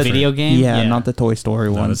 not the video game? Yeah, Yeah. not the Toy Story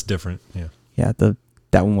No, one. it's different. Yeah. Yeah,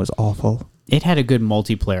 that one was awful. It had a good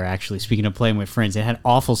multiplayer, actually. Speaking of playing with friends, it had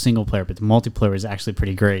awful single player, but the multiplayer was actually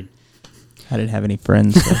pretty great. I didn't have any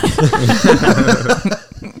friends. so-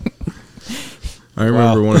 I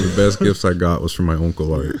remember one of the best gifts I got was from my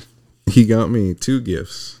uncle Art. He got me 2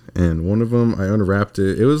 gifts, and one of them I unwrapped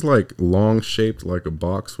it. It was like long shaped, like a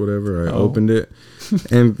box, whatever. I opened it,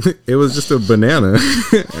 and it was just a banana,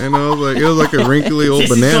 and I was like, it was like a wrinkly old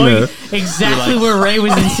This is banana. going exactly where Ray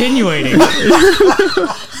was insinuating.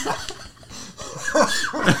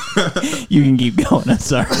 You can keep going. I'm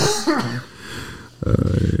sorry.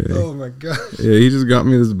 Oh my god. Yeah, he just got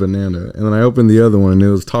me this banana, and then I opened the other one, and it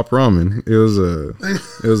was Top Ramen. It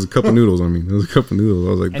was a cup of noodles. I mean, it was a cup of noodles.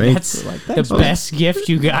 I was like, And thanks. that's the best gift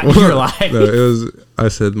you got in your life. No, it was. I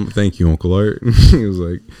said, "Thank you, Uncle Art." He was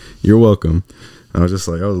like, "You're welcome." And I was just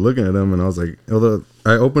like, I was looking at him, and I was like, although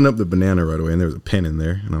I opened up the banana right away, and there was a pen in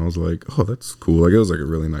there, and I was like, "Oh, that's cool." Like it was like a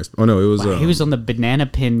really nice. Oh no, it was. He was on the banana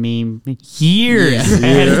pin meme years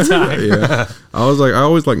ahead of time. Yeah, I was like, I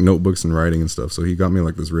always like notebooks and writing and stuff, so he got me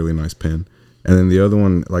like this really nice pen. And then the other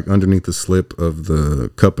one, like underneath the slip of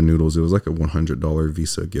the cup of noodles, it was like a $100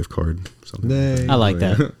 Visa gift card. Something I like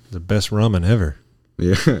that. The best ramen ever.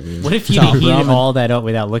 Yeah, yeah. What if you Top heated ramen. all that up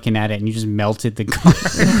without looking at it and you just melted the car?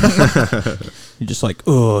 You're just like,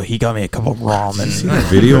 oh, he got me a cup of ramen.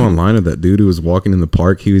 Video online of that dude who was walking in the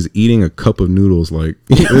park. He was eating a cup of noodles. Like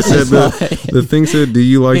it said, the thing said, "Do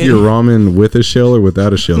you like your ramen with a shell or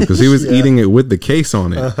without a shell?" Because he was eating it with the case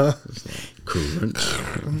on it. Crunch.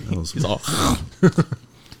 That was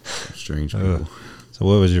strange people. So,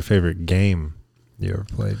 what was your favorite game you ever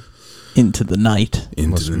played? Into the night.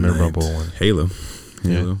 Most the memorable night. one. Halo.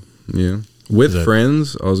 Yeah. With Is that-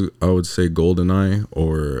 friends, I would say GoldenEye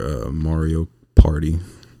or Mario Party.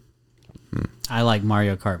 I like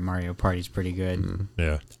Mario Kart. Mario Party's pretty good.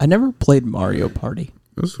 Yeah. I never played Mario Party.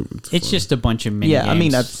 It's fun. just a bunch of mini Yeah, I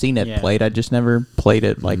mean, games. I've seen it Yeah. played. I just never played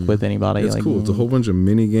it like with anybody. It's like, cool. It's a whole bunch of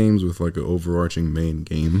mini games with like an overarching main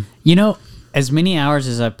game. You know, as many hours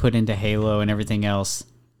as I put into Halo and everything else,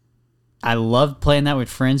 I loved playing that with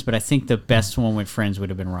friends, but I think the best one with friends would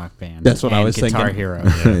have been Rock Band. That's what I and was Guitar thinking. Hero.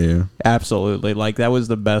 Yeah. Absolutely. Like that was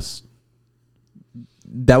the best.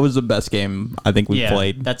 That was the best game I think we Yeah,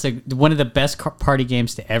 played. that's one of the best party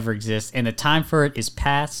games to ever exist, and the time for it is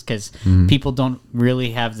past because people don't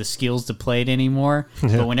really have the skills to play it anymore.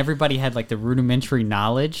 But when everybody had like the rudimentary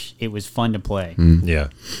knowledge, it was fun to play. Yeah.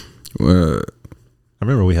 Uh, I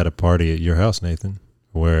remember we had a party at your house, Nathan,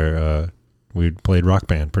 where we played Rock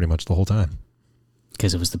Band pretty much the whole time.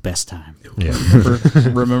 Because it was the best time. Yeah.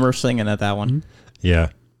 remember singing at that one. Yeah.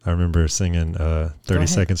 I remember singing 30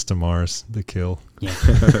 Seconds to Mars, The Kill, Yeah.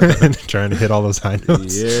 and trying to hit all those high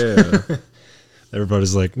notes. yeah.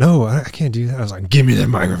 Everybody's like, no, I can't do that. I was like, give me that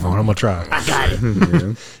microphone. I'm going to try. I got it.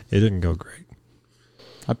 Yeah. It didn't go great.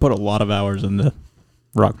 I put a lot of hours into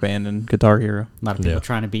Rock Band and Guitar Hero. A lot of people Yeah.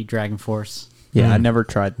 trying to beat Dragon Force. Yeah, I Mm. never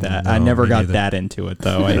tried that. No, I never me got neither. that into it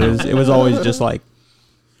though. It was always just like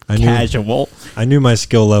casual. I knew my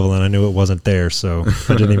skill level and I knew it wasn't there, so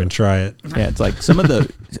I didn't even try it. Yeah, it's like some of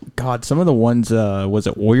the ones. Was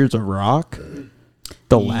it Warriors of Rock?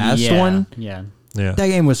 The last one. Yeah. Yeah. That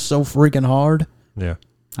game was so freaking hard. Yeah.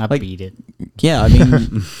 I Like- beat it. Yeah, I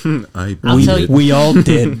mean, I'll tell you- we all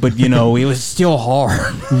did, but it was still hard.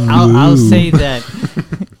 I'll say that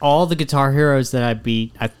all the Guitar Heroes that I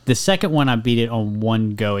beat, the second one I beat it on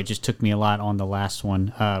one go. It just took me a lot on the last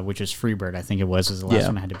one, which was Freebird. I think it was the last Yeah.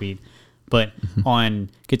 one I had to beat. But on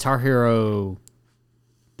Guitar Hero,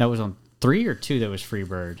 that was on 3 or 2. That was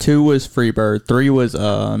Freebird. 2 was Freebird. 3 was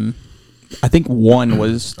I think 1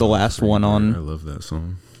 was the last one I on. love that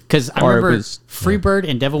song. Because I Or it remember was- Freebird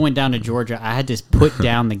and Devil Went Down to Georgia. I had to put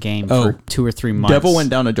down the game for 2 or 3 months. Devil Went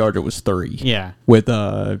Down to Georgia was 3. Yeah, With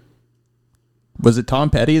was it Tom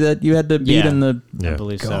Petty that you had to beat Yeah. in the? I Yeah.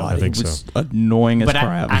 believe so. God, I think it was so. annoying as But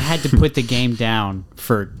crap. I had to put the game down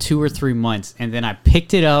for 2 or 3 months, and then I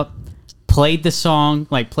picked it up, played the song,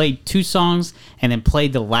 played 2 songs, and then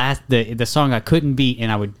played the song I couldn't beat,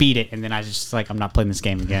 and I would beat it, and then I was just like, I'm not playing this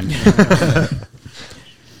game again.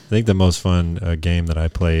 I think the most fun game that I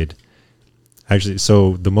played, actually,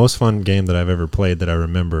 so the most fun game that I've ever played that I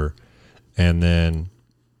remember, and then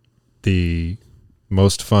the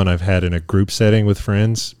most fun I've had in a group setting with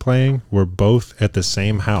friends playing were both at the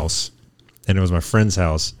same house, and it was my friend's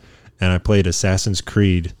house, and I played Assassin's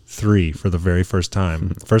Creed 3 for the very first time.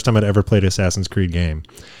 First time I'd ever played Assassin's Creed game,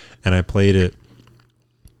 and I played it,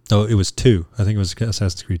 it was 2. I think it was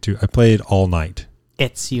Assassin's Creed 2. I played all night.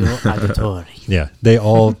 Ezio Auditore. Yeah, they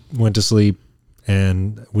all went to sleep,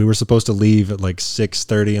 and we were supposed to leave at like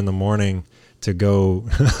 6:30 in the morning to go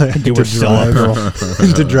You were so up.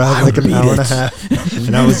 to drive like an hour and a half,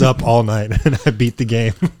 and I was up all night and I beat the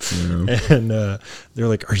game. And they're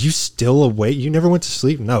like, "Are you still awake? You never went to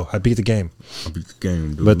sleep?" No, I beat the game. I'll beat the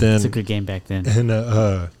game, dude. But then, It's a good game back then. and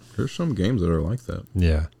There's some games that are like that.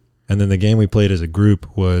 yeah, and then the game we played as a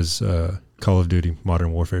group was Call of Duty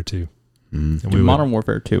Modern Warfare 2. And we would- Modern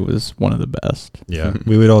Warfare 2 was one of the best. Yeah,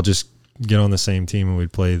 we would all just get on the same team and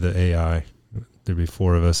we'd play the AI. There'd be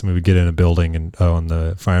 4 of us, and we would get in a building and on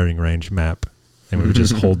the firing range map, and we would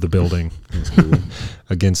just hold the building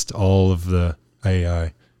against all of the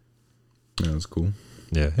AI. Yeah, that's cool.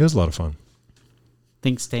 Yeah, it was a lot of fun. I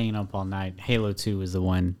think staying up all night. Halo 2 was the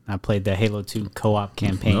one. I played the Halo 2 co-op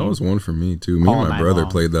campaign. That was one for me too. Me All and my night brother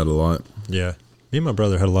long. played that a lot. Yeah, me and my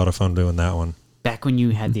brother had a lot of fun doing that one. Back when you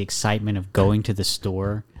had the excitement of going to the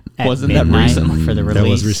store at Wasn't that midnight recent? for the release. That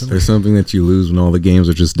was recent. There's something that you lose when all the games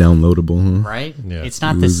are just downloadable, huh? Right? Yeah. It's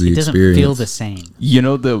not You this. lose the It doesn't feel experience. the same. You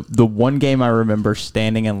know the one game I remember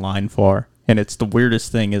standing in line for, and it's the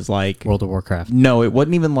weirdest thing is like World of Warcraft. no, it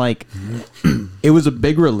wasn't even like it was a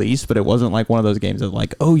big release, but it wasn't like one of those games that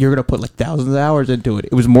like, oh, you're gonna put like thousands of hours into it.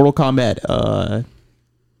 It was Mortal Kombat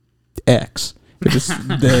X. It was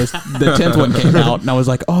the 10th one came out, and I was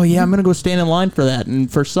like, oh yeah, I'm gonna go stand in line for that.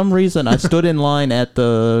 And for some reason, I stood in line at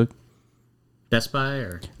the Best Buy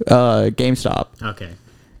or GameStop, okay.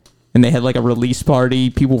 and they had like a release party.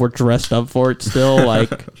 People were dressed up for it still. Like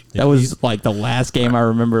that was like the last game I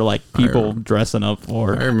remember like people dressing up I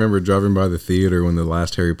for. remember driving by the theater when the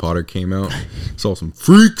last Harry Potter came out. Saw some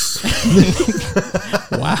freaks.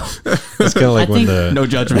 Wow, It's kind of like I when think- the no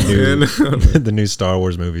judgment. the new Star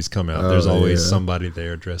Wars movies come out. There's Oh, always yeah. somebody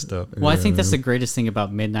there dressed up. Well, I think that's the greatest thing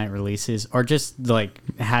about midnight releases, or just like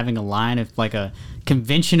having a line of like a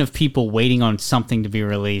convention of people waiting on something to be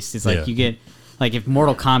released. It's like Yeah. you get like if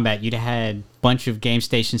Mortal Kombat, you'd had a bunch of game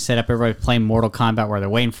stations set up, everybody playing Mortal Kombat where they're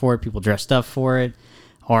waiting for it, people dressed up for it.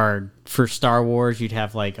 Or for Star Wars, you'd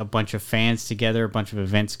have like a bunch of fans together, a bunch of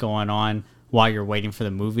events going on while you're waiting for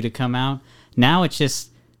the movie to come out. Now it's just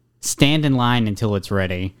stand in line until it's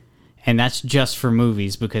ready. And that's just for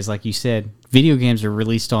movies because, like you said, video games are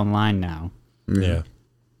released online now. Yeah,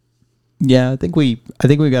 Yeah, I think we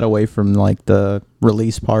got away from like the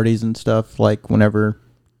release parties and stuff. Like whenever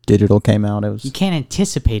digital came out, it You was can't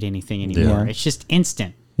anticipate anything anymore. Yeah. It's just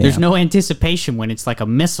instant. Yeah. There's no anticipation when it's like a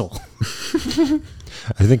missile.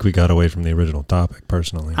 I think we got away from the original topic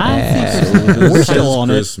personally. we're still on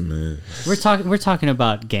it. Christmas. We're talking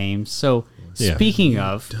about games. So Yeah. speaking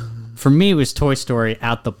of, for me it was Toy Story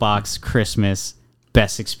out the box Christmas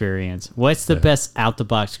best experience. What's the best out the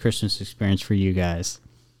box Christmas experience for you guys?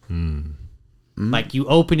 Like you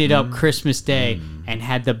opened it up Christmas Day and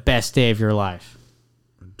had the best day of your life.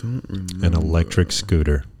 An electric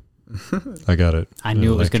scooter. I got it. I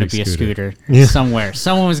knew it was going to be a scooter Yeah. somewhere.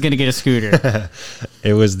 Someone was going to get a scooter.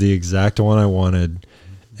 It was the exact one I wanted.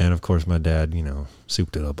 And of course, my dad,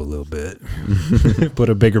 souped it up a little bit, put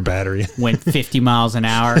a bigger battery. Went 50 miles an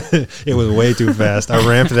hour. It was way too fast. I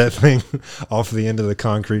ramped that thing off the end of the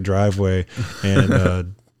concrete driveway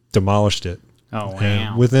and demolished it. Oh,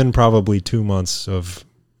 And wow. within probably 2 months of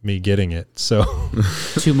me getting it. So,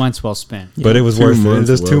 2 months well spent. but it was 2 worth it. months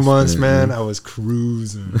Just 2 well months, spent, man. yeah. I was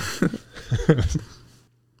cruising.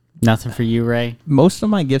 Nothing for you, Ray? Most of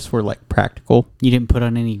my gifts were like practical. You didn't put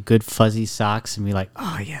on any good fuzzy socks and be like,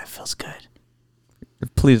 oh, yeah, it feels good.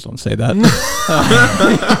 Please don't say that.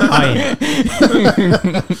 Oh,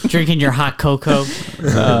 yeah. Drinking your hot cocoa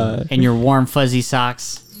and your warm fuzzy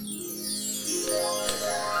socks.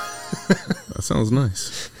 That sounds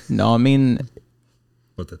nice. No, I mean,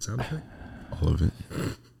 What that sound like? All of it.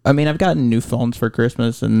 I've gotten new phones for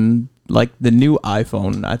Christmas, and like the new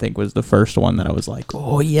iPhone, I think was the first one that I was like,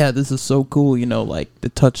 oh yeah, this is so cool. Like the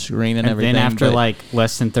touch screen and everything. Then after but- like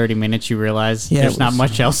less than 30 minutes, you realize Yeah, there's it not was-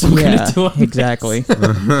 much else I'm going to do on this. exactly.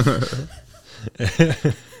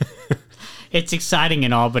 It's exciting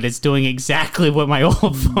and all, but it's doing exactly what my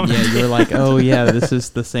old phone Yeah, did. you're like, oh yeah, this is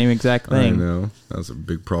the same exact I thing. know. That's a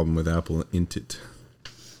big problem with Apple. It.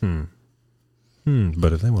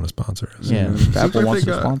 But if they want to sponsor us. Yeah, Seems Apple like wants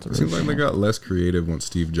they to sponsor us. Seems like they got less creative once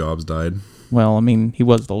Steve Jobs died. Well, he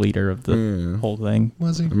was the leader of the Yeah. whole thing.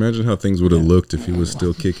 Was he? Imagine how things would have looked if he was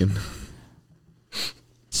still kicking.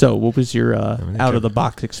 So, what was your mean, out of the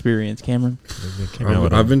box experience, Cameron? They came out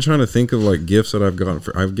with I've a- been trying to think of like gifts that I've gotten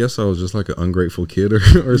for. I guess I was just like an ungrateful kid or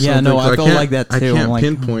something. Yeah, no, I felt can't- like that I too. can't I'm like,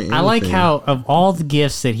 pinpoint. I like anything. how, of all the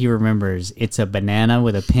gifts that he remembers, it's a banana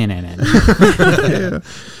with a pin in it. Yeah.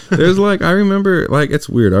 There's like I remember like it's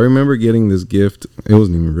weird. I remember getting this gift. It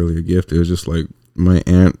wasn't even really a gift. It was just like my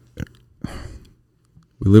aunt.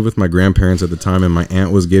 We lived with my grandparents at the time, and my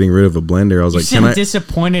aunt was getting rid of a blender. I was You like, "Can seem I?"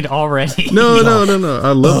 disappointed already. No.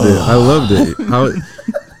 I loved it. I loved it.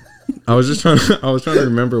 I was just trying. I was trying to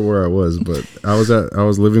remember where I was, but I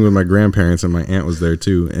was living with my grandparents, and my aunt was there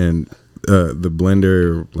too. And the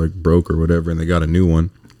blender like broke or whatever, and they got a new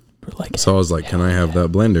one. like, So I was like, "Can I have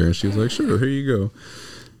that blender?" And she was like, "Sure, here you go."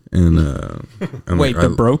 And I'm wait, like,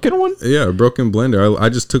 the broken one? yeah, a broken blender. I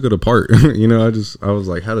just took it apart. I was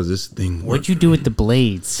like, how does this thing work? What'd you do with the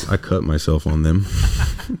blades? I cut myself on them.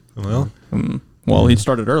 well, Well, he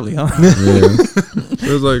started early, huh? Yeah.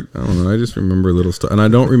 It was like, I don't know. I just remember little stuff. And I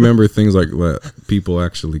don't remember things like that people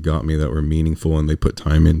actually got me that were meaningful and they put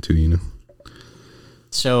time into.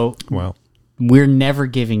 So wow. we're never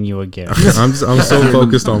giving you a gift. I'm so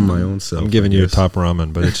focused on my own self. I'm giving I you a guess. top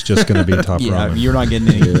ramen, but it's just going to be top Yeah, ramen. you're not getting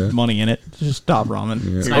any Yeah. money in it. Just stop ramen.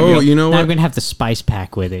 Yeah. Not Oh, gonna- you know Not what? going to have the spice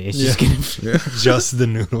pack with it. It's just going to. Just the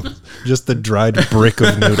noodles. Just the dried brick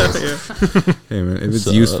of noodles. Hey, man, if it's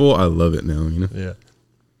So- useful, I love it now. Yeah.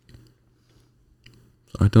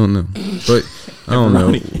 I don't know. But I don't know.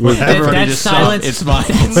 Everybody That just silence, it's fine.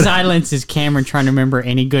 that silence is Cameron trying to remember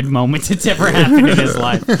any good moments that's ever happened in his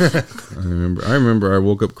life. I remember I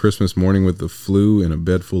woke up Christmas morning with the flu and a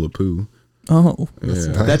bed full of poo. Oh,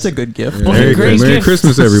 Yeah. that's a good gift. Well, Merry, great Merry gift.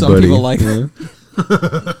 Christmas, Some everybody. people like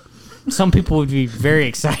Yeah. Some people would be very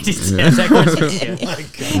excited to have that question.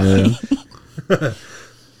 Yeah.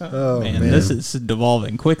 Oh, Man, this is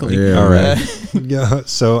devolving quickly. Yeah. All right. Yeah.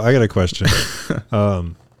 So I got a question.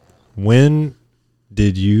 When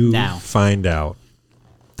did you Now. find out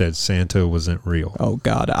that Santa wasn't real? Oh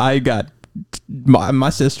God, I got my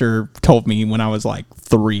sister told me when I was like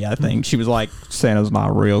 3, I think. She was like, "Santa's not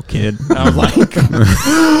a real kid." And I was like,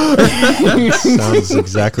 Sounds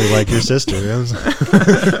exactly like your sister.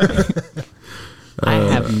 I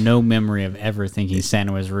have no memory of ever thinking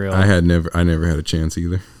Santa was real. I never had a chance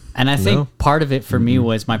either. And I think No? part of it for me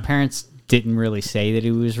was my parents didn't really say that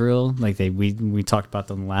he was real. Like we talked about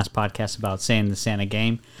that on the last podcast about saying the Santa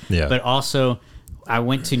game. Yeah. But also I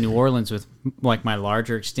went to New Orleans with like my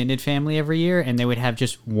larger extended family every year, and they would have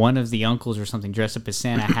just one of the uncles or something dress up as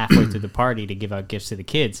Santa halfway through the party to give out gifts to the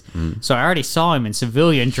kids. So I already saw him in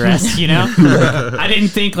civilian dress, you know? I didn't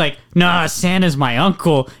think like, nah, Santa's my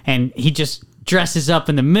uncle and he just dresses up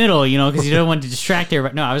in the middle, you know, because you don't want to distract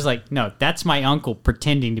everybody. No, I was like, no, that's my uncle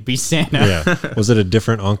pretending to be Santa. Yeah. Was it a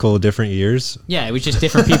different uncle, different years? Yeah, it was just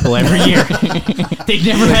different people every year. They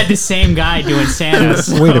never had the same guy doing Santa.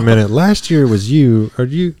 So. Wait a minute. Last year was you. Are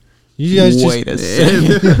you guys just "Wait a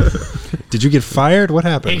second." did you get fired? What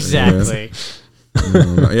happened? Exactly.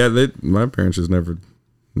 Yeah, my parents just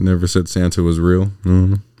never said Santa was real.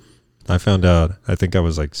 I found out. I think I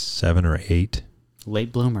was like 7 or 8.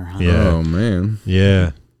 Late bloomer, huh? Yeah. Oh man.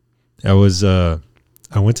 Yeah. I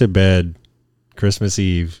went to bed Christmas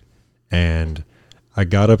Eve and I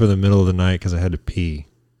got up in the middle of the night because I had to pee,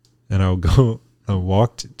 and I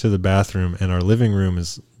walked to the bathroom, and our living room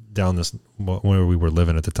is down this, where we were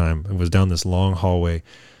living at the time. It was down this long hallway.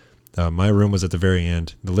 My room was at the very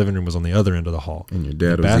end. The living room was on the other end of the hall. And your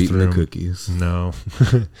dad was eating the cookies. No,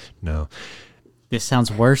 no. This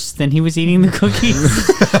sounds worse than he was eating the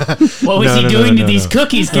cookies. What was he doing to these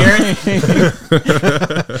cookies, Garrett?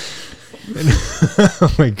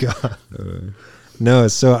 Oh my God. No,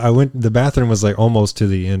 so I went, the bathroom was like almost to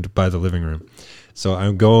the end by the living room. So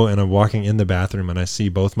I go and I'm walking in the bathroom and I see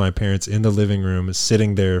both my parents in the living room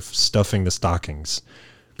sitting there stuffing the stockings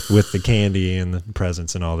with the candy and the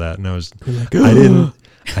presents and all that. And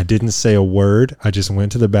I didn't say a word. I just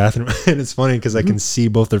went to the bathroom, and it's funny because I can see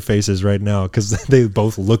both their faces right now because they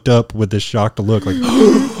both looked up with this shocked look, like,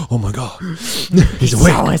 "Oh my God, he's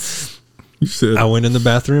awake!" I went in the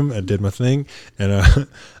bathroom, I did my thing, and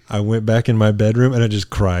I went back in my bedroom, and I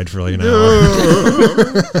just cried for like an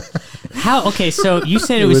hour. How? Okay, so you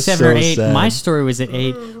said it was 7 or 8. Sad. My story was at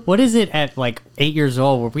 8. What is it at like 8 years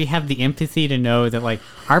old where we have the empathy to know that like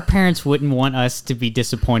our parents wouldn't want us to be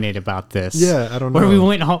disappointed about this? Yeah, I don't know. Where we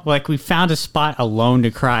went home, like we found a spot alone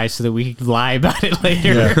to cry so that we could lie about it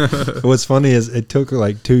later. Yeah. What's funny is it took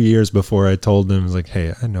like 2 years before I told them, like,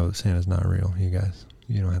 hey, I know Santa's not real. You guys,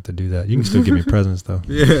 you don't have to do that. You can still give me presents though.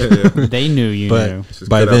 Yeah. They knew you knew. Just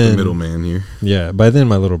by then, out the middleman here. Yeah, by then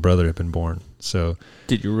my little brother had been born. So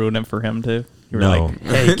did you ruin it for him too? You were no. like,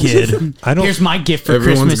 hey kid, here's my gift for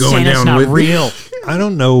Christmas. Santa's not real. I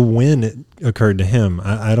don't know when it occurred to him.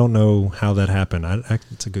 I don't know how that happened.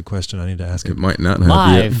 It's a good question. I need to ask him. It might not have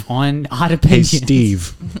live yet. on Odd Opinions. Hey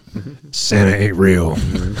Steve, Santa ain't real.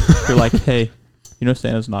 You're like, hey, you know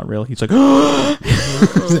Santa's not real. He's like,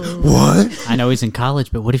 what? I know he's in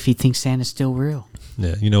college, but what if he thinks Santa's still real?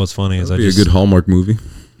 Yeah, you know what's funny is That'd be a good Hallmark movie.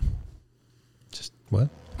 Just what?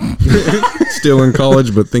 Still in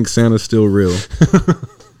college, but think Santa's still real.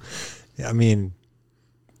 I mean,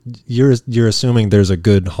 you're assuming there's a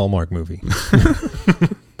good Hallmark movie.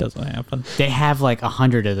 Doesn't happen. They have like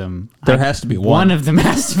 100 of them. There has to be one. One of them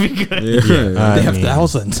has to be good. Yeah. They have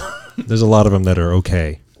thousands. There's a lot of them that are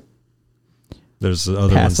okay. There's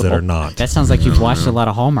other ones that are not. That sounds like you've watched a lot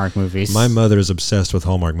of Hallmark movies. My mother is obsessed with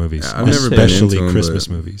Hallmark movies, I've never been especially into them, Christmas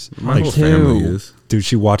movies. My whole family is. Dude,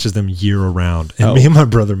 she watches them year around, and me and my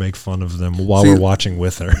brother make fun of them while we're watching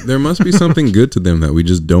with her. There must be something good to them that we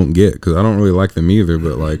just don't get, because I don't really like them either.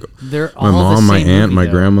 But like they're my mom, my aunt, my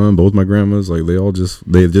grandma, both my grandmas, like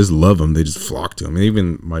they just love them. They just flock to them. And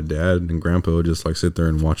even my dad and grandpa would just like sit there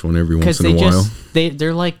and watch one every once in a while.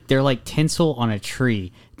 They're like tinsel on a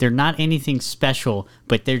tree. They're not anything special,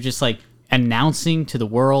 but they're just like announcing to the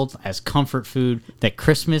world as comfort food that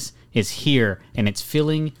Christmas is here and it's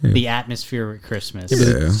filling the atmosphere of Christmas.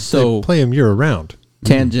 Yeah. So They play them year round.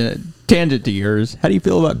 tangent to yours. How do you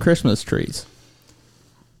feel about Christmas trees?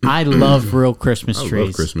 I love real Christmas I trees.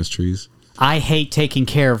 love Christmas trees. I hate taking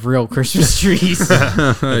care of real Christmas trees.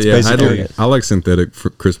 I like synthetic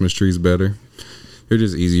Christmas trees better. They're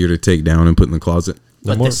just easier to take down and put in the closet.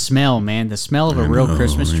 But the smell, man, the smell of a real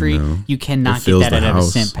Christmas tree, you cannot get that out of a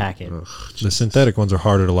scent packet. The synthetic ones are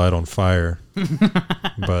harder to light on fire.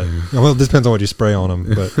 But well, it depends on what you spray on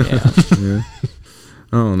them. But Yeah.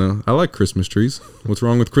 I don't know. I like Christmas trees. What's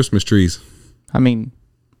wrong with Christmas trees? I mean,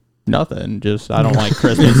 nothing. Just I don't like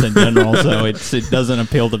Christmas in general, so it doesn't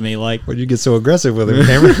appeal to me. Like, why'd you get so aggressive with it,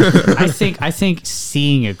 Cameron? I think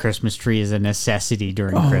seeing a Christmas tree is a necessity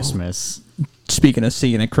during Christmas. Speaking of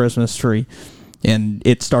seeing a Christmas tree, and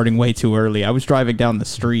it's starting way too early. I was driving down the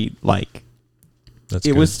street, like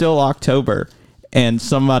it was still October, and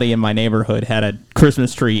somebody in my neighborhood had a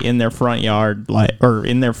Christmas tree in their front yard, or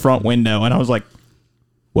in their front window, and I was like,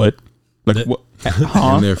 "What? Like what?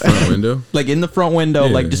 Huh? In their front window? Like in the front window,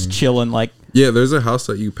 like just chilling, like." Yeah, there's a house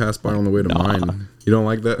that you pass by on the way to mine. You don't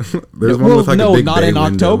like that? There's one with like a big not bay in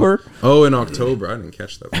window. October. Oh, in October. I didn't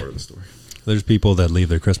catch that part of the story. There's people that leave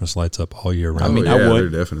their Christmas lights up all year round. I mean, yeah, I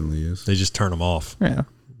would. there definitely is. They just turn them off. Yeah.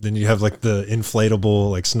 Then you have like the inflatable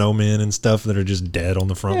like snowmen and stuff that are just dead on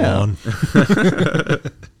the front lawn.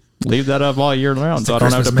 Leave that up all year round, so I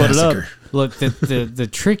don't have to put it up. Look, the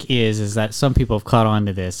trick is that some people have caught on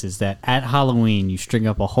to this, is that at Halloween you string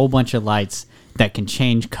up a whole bunch of lights that can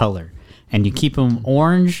change color, and you keep them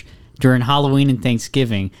orange during Halloween and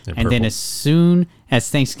Thanksgiving, and then as soon as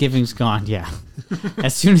Thanksgiving's gone,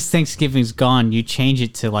 as soon as Thanksgiving's gone, you change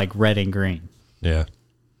it to like red and green. Yeah.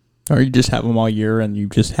 Or you just have them all year and you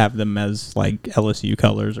just have them as like LSU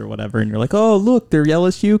colors or whatever, and you're like, oh look, they're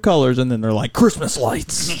LSU colors, and then they're like Christmas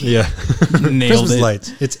lights. Yeah. Nailed Christmas it.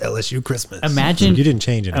 lights. It's LSU Christmas. Imagine you didn't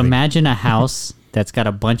change anything. Imagine a house that's got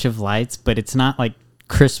a bunch of lights, but it's not like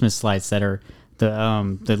Christmas lights that are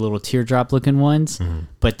the little teardrop looking ones,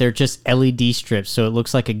 but they're just LED strips, so it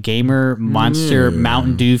looks like a gamer Monster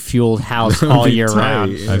Mountain Dew fueled house all year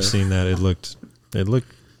round. Yeah. I've seen that. It looked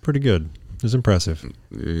pretty good. It was impressive.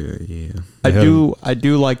 Yeah. I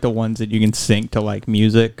do like the ones that you can sync to like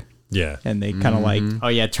music, Yeah. and they kind of like. Oh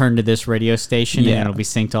yeah, turn to this radio station Yeah. and it'll be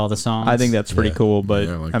synced to all the songs. I think that's pretty Yeah. cool, but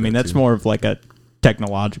Yeah, I like I mean that that's too. more of like a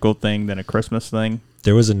technological thing than a Christmas thing.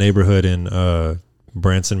 There was a neighborhood in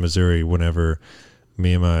Branson, Missouri, whenever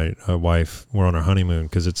me and my wife were on our honeymoon,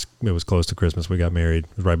 because it was close to Christmas. We got married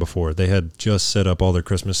right before. They had just set up all their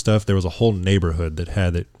Christmas stuff. There was a whole neighborhood that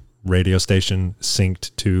had the radio station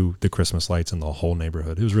synced to the Christmas lights in the whole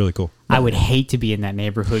neighborhood. It was really cool. I would hate to be in that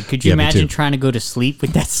neighborhood. Could you Yeah, me imagine too. trying to go to sleep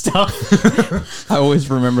with that stuff? I always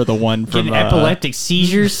remember the one from Getting epileptic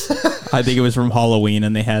seizures. I think it was from Halloween,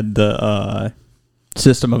 and they had the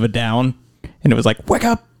System of a Down, and it was like wake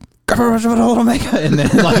up, and then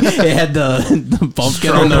like it had the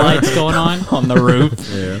pumpkin on Strobe the lights going on the roof.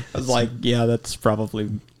 Yeah. I was like, yeah, that's probably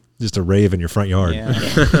Just a rave in your front yard. yeah.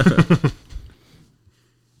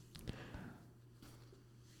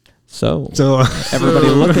 So everybody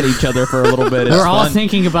look at each other for a little bit. It's We're all fun.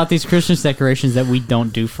 thinking about these Christmas decorations that we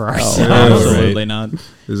don't do for Oh, ourselves. absolutely not.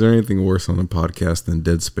 Is there anything worse on a podcast than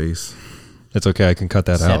Dead Space? It's okay. I can cut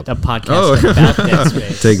that Except out. a podcast Oh. about Dead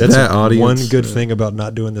Space. Take That's that, audience. one good thing about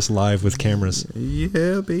not doing this live with cameras.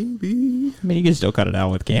 Yeah, baby. I mean, you can still cut it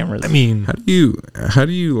out with cameras. I mean, How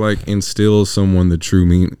do you like instill someone the true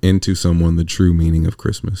meaning of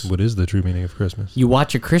Christmas? what is the true meaning of Christmas? You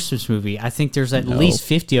watch a Christmas movie. I think there's at least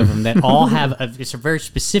 50 of them that all have it's a very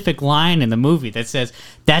specific line in the movie that says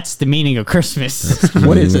that's the meaning of Christmas. The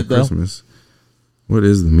What meaning is of it, though? Christmas? What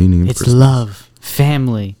is the meaning of It's Christmas? love,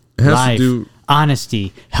 family, It has to life, do-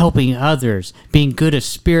 honesty, helping others, being good of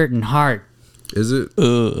spirit and heart. Is it?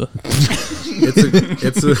 Ugh.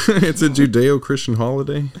 It's a Judeo-Christian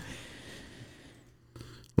holiday.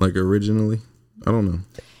 Like originally, I don't know.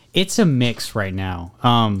 It's a mix right now.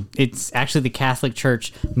 It's actually the Catholic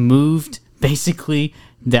Church moved basically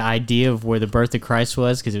the idea of where the birth of Christ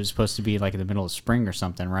was, because it was supposed to be like in the middle of spring or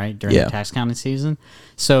something, right? During Yeah. the tax counting season.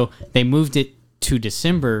 So they moved it to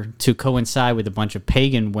December to coincide with a bunch of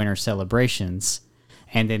pagan winter celebrations.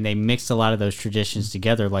 And then they mixed a lot of those traditions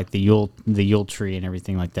together, like the Yule tree and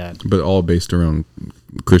everything like that. But all based around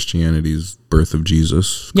Christianity's birth of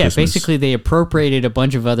Jesus. Yeah, Christmas. basically they appropriated a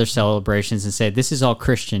bunch of other celebrations and said, this is all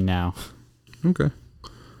Christian now. Okay.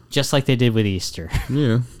 Just like they did with Easter.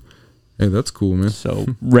 Yeah. Hey, that's cool, man. So,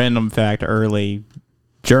 random fact early,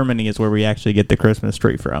 Germany is where we actually get the Christmas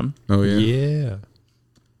tree from. Oh yeah. Yeah.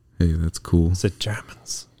 Hey, that's cool. It's the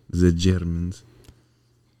Germans. The Germans.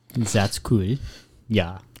 That's cool.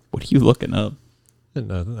 Yeah. What are you looking up?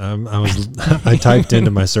 I typed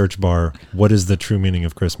into my search bar, what is the true meaning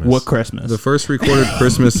of Christmas? What Christmas? The first recorded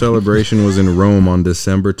Christmas celebration was in Rome on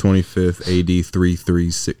December 25th, AD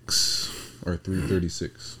 336 or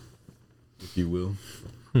 336, if you will.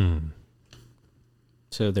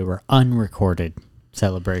 So there were unrecorded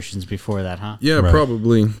celebrations before that, huh? Yeah, Right.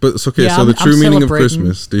 probably. But it's okay. Yeah, so the I'm true meaning of celebrating.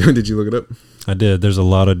 Christmas. Did you look it up? I did. There's a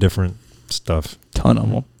lot of different stuff. Ton of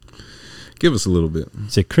them. Give us a little bit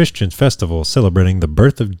It's a Christian festival celebrating the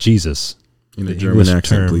birth of Jesus. in a The German English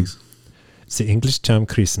accent, term. please. It's the English term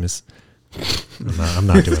Christmas. I'm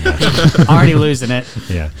not doing that. Already losing it.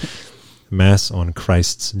 Yeah. Mass on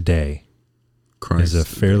Christ's Day Christ. is a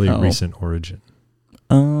fairly Oh. recent origin.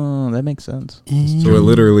 Oh, that makes sense. So it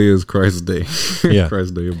literally is Christ's day. Yeah.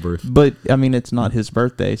 Christ's day of birth. But, I mean, it's not his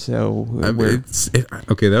birthday, so I mean, we're...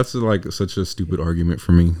 okay, that's like such a stupid argument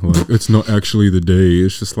for me. Like, it's not actually the day.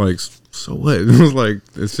 It's just like, so what? It's like,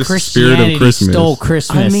 it's just the spirit Christianity of Christmas. stole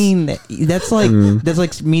Christmas. I mean, that's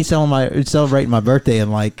like me celebrating my birthday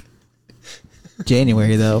in like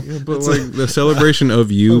January though. Yeah, but like the celebration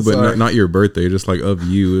of you, I'm but sorry. not your birthday, just like of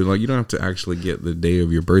you. Like you don't have to actually get the day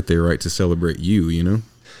of your birthday right to celebrate you, you know?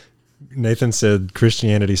 Nathan said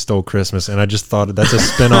Christianity stole Christmas, and I just thought that's a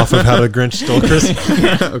spinoff of how the Grinch stole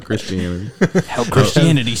Christmas. Of Christianity. How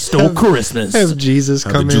Christianity stole Christmas. Have Jesus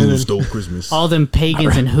How come the in Jews and stole Christmas. all them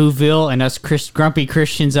pagans in Whoville and us grumpy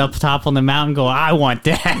Christians up top on the mountain go, I want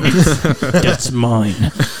that. That's mine.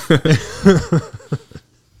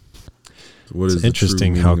 What is it's the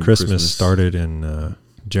interesting true how meaning of Christmas started in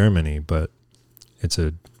Germany, but it's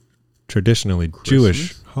a traditionally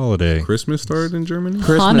Jewish holiday. Christmas started in Germany?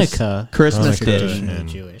 Hanukkah. Christmas Hanukkah did. and-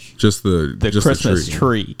 Jewish. Just the Christmas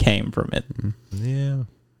tree. tree came from it. Yeah,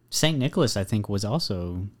 St. Nicholas, I think, was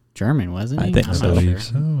also German, wasn't he? I think I'm I so. not believe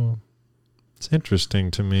sure. so. It's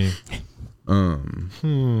interesting to me.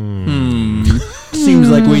 Seems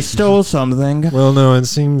like we stole something. Well, no, it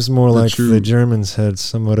seems more like true- the Germans had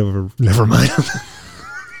somewhat of a. Never mind.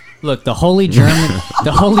 Look, the Holy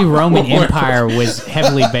Roman Empire was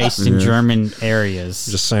heavily based in German areas.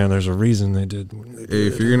 Just saying, there's a reason they did. Hey,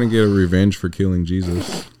 if you're gonna get a revenge for killing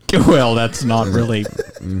Jesus, Well, that's not really.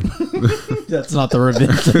 That's not the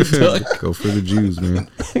revenge they took. go for the Jews, man.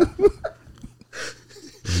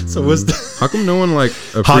 So was the How come no one like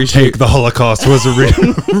hot appreciate? take? The Holocaust was a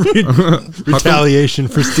retaliation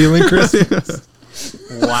for stealing Christmas.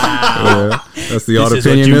 Wow. Yeah, that's the This odd is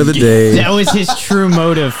what opinion you of the get. day. That was his true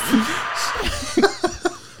motive.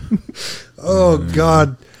 Oh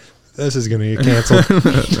God, this is gonna get canceled.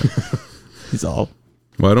 He's all.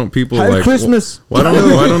 Why don't people Happy like Christmas. Why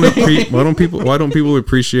don't people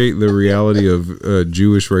appreciate the reality of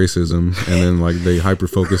Jewish racism and then like they hyper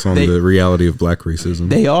focus on the reality of black racism?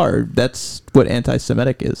 They are. That's what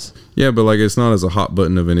anti-Semitic is. Yeah, but like it's not as a hot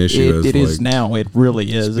button of an issue as It like, is now. It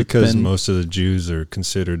really is. It's Because been- most of the Jews are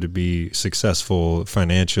considered to be successful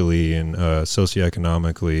financially and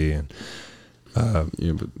socioeconomically, and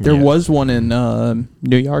Yeah, but There Yeah. was one in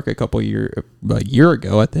New York a year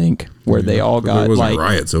ago, I think, where they all there got wasn't like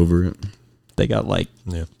riots over it. they got like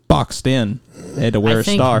yeah. boxed in. They had to wear a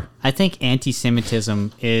star. I think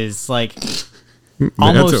anti-Semitism is like That's a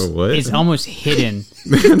almost what? is almost hidden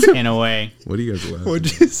in a way. What do you guys laugh?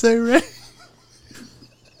 What'd you say, Ray?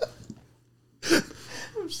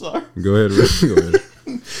 I'm sorry. Go ahead, Rick. Go ahead.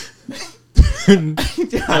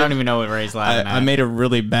 I don't even know what Ray's laughing I at. made a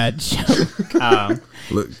really bad joke.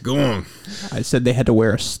 Look, go on. I said they had to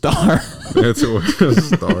wear a star. That's a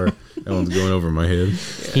star. That one's going over my head.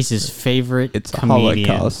 He's his favorite It's a comedian.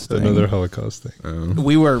 Holocaust thing. Another Holocaust thing.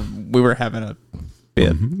 We were having a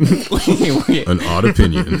bit. An odd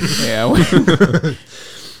opinion. Yeah,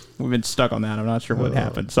 we've been stuck on that. I'm not sure what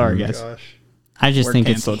happened. Sorry, guys. I just We're think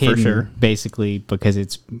it's canceled for hidden sure. basically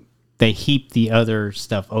because they heap the other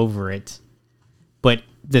stuff over it. But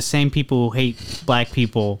the same people who hate black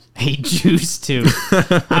people hate Jews too.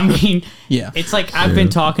 I mean, Yeah. it's like I've been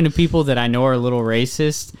talking to people that I know are a little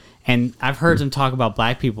racist, and I've heard them talk about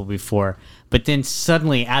black people before. But then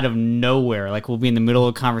suddenly, out of nowhere, like we'll be in the middle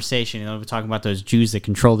of a conversation and they'll be talking about those Jews that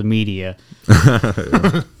control the media.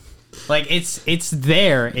 Like it's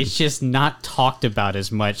there. It's just not talked about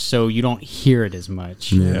as much, so you don't hear it as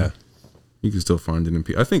much. Yeah. You can still find it in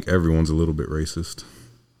people. I think everyone's a little bit racist.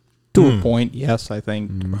 To a point, yes. I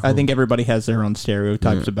think everybody has their own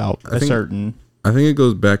stereotypes about I a think- certain. I think it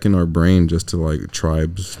goes back in our brain just to like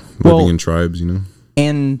tribes, Well- living in tribes, you know?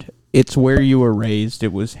 And it's where you were raised.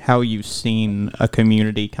 It was how you've seen a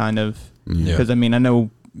community kind of. Yeah. Because,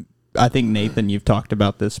 I think, Nathan, you've talked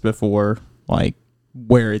about this before, like,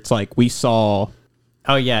 where it's like we saw.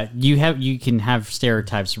 Oh yeah, you can have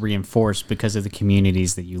stereotypes reinforced because of the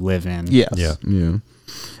communities that you live in. Yes. Yeah. Yeah.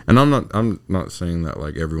 And I'm not saying that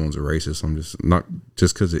like everyone's a racist. I'm just not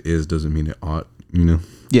just because it is doesn't mean it ought, you know?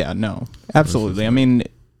 Yeah, no. Absolutely. I mean,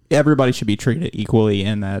 everybody should be treated equally,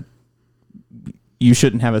 and that you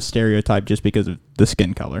shouldn't have a stereotype just because of the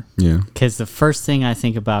skin color. Yeah. Because the first thing I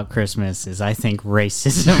think about Christmas is I think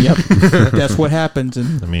racism. Yep. That's what happens.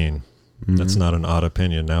 And I mean, that's not an odd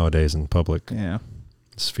opinion nowadays in public yeah.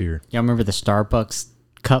 sphere. Y'all remember the Starbucks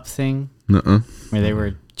cup thing Nuh-uh. where they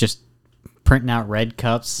were just printing out red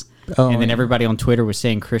cups? Oh, and then yeah. everybody on Twitter was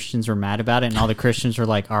saying Christians were mad about it, and all the Christians were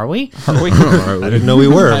like, "Are we?" Are we? I didn't know we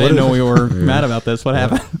were. I didn't know we were mad about this. What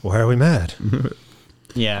happened? Why are we mad?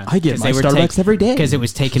 Yeah, I get my Starbucks every day. because it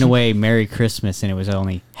was taking away Merry Christmas and it was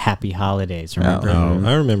only Happy Holidays. Remember? Oh,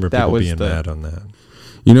 I remember That people was being the- mad on that.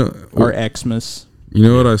 You know, Or Xmas. you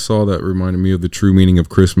know what I saw that reminded me of the true meaning of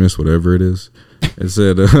Christmas, whatever it is? It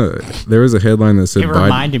said, there was a headline that said, It Biden,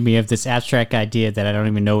 reminded me of this abstract idea that I don't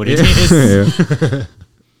even know what it is. yeah.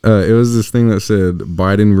 It was this thing that said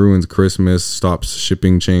Biden ruins Christmas, stops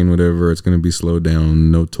shipping chain, whatever. It's going to be slowed down.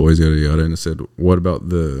 No toys, yada yada. And it said, what about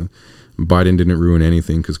the Biden didn't ruin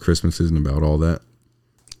anything because Christmas isn't about all that.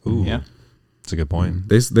 Ooh, Yeah. that's a good point.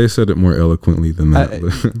 They said it more eloquently than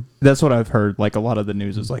that. That's what I've heard. Like, a lot of the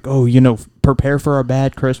news is like, oh, prepare for a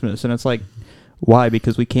bad Christmas. And it's like, why?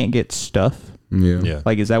 Because we can't get stuff? yeah. Yeah,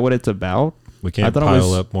 Like, is that what it's about? we can't thought it pile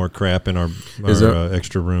was- up more crap in our Is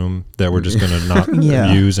extra room that we're just going to not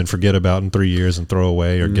Yeah. use and forget about in 3 years and throw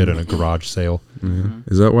away or get in a garage sale.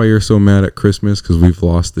 Is that why you're so mad at Christmas? Because we've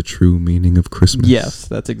lost the true meaning of Christmas. Yes,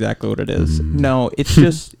 that's exactly what it is. No, it's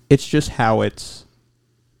just how it's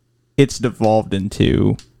devolved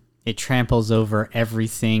into. It tramples over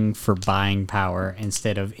everything for buying power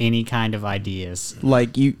instead of any kind of ideas.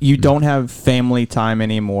 Like, you don't have family time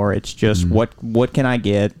anymore. It's just what can I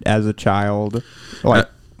get as a child? Like,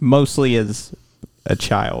 mostly as a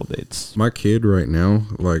child. It's My kid right now,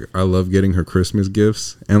 like, I love getting her Christmas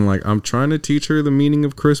gifts, and like I'm trying to teach her the meaning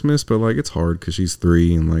of Christmas, but like it's hard because she's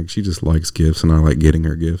 3 and like she just likes gifts, and I like getting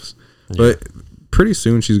her gifts. But pretty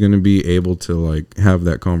soon she's going to be able to like have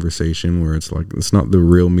that conversation where it's like it's not the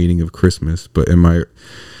real meaning of Christmas, but am I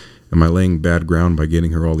laying bad ground by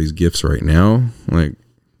getting her all these gifts right now? Like,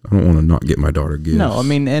 I don't want to not get my daughter gifts. no, I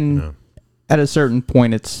mean, and at a certain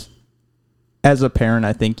point, it's, as a parent,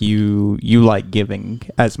 I think you like giving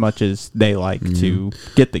as much as they like to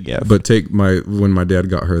get the gift. But when my dad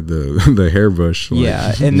got her the hairbrush, like,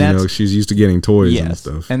 Yeah, and that's- she's used to getting toys and yes,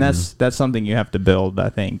 stuff. and that's something you have to build. I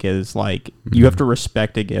think is like you have to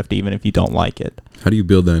respect a gift even if you don't like it. How do you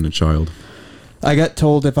build that in a child? I got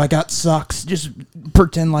told if I got socks, just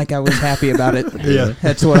pretend like I was happy about it. Yeah.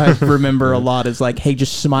 That's what I remember a lot. Is like, hey,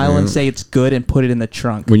 just smile and say it's good and put it in the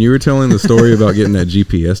trunk. When you were telling the story about getting that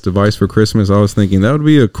GPS device for Christmas, I was thinking that would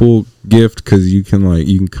be a cool gift because you can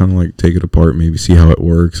kind of like take it apart, maybe see how it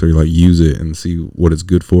works, or like use it and see what it's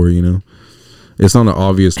good for. You know, it's not an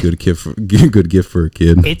obvious good gift for a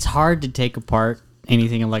kid. It's hard to take apart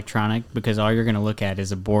anything electronic because all you're going to look at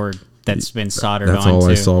is a board that's been soldered That's onto. all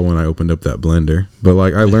I saw when I opened up that blender. But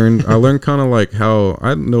like I learned kind of like how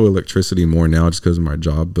I know electricity more now just because of my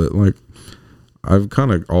job. But like I've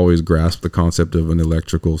kind of always grasped the concept of an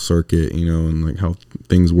electrical circuit, you know, and like how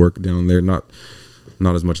things work down there. Not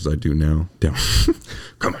as much as I do now. Down,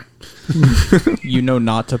 come on. You know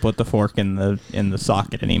not to put the fork in the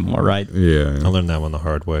socket anymore, right? Yeah. I learned that one the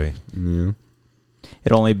hard way. Yeah.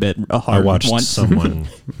 It only bit a I hard watched once. someone.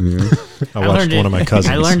 Yeah. I watched one of my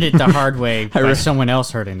cousins. I learned it the hard way by someone else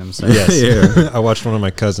hurting themselves. Yes. Yeah. I watched one of my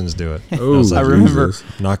cousins do it. Oh, was like, I remember.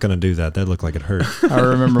 Jesus. Not going to do that. That looked like it hurt. I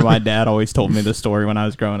remember my dad always told me the story when I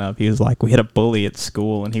was growing up. He was like, we had a bully at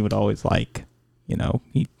school, and he would always like, you know,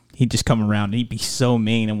 he'd just come around and he'd be so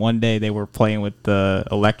mean. And one day they were playing with the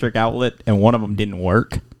electric outlet, and one of them didn't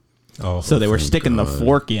work. Oh, So they were thank sticking the God.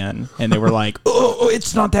 fork in, and they were like, "Oh,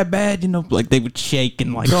 it's not that bad," you know. Like they would shake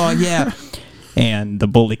and like, "Oh yeah." And the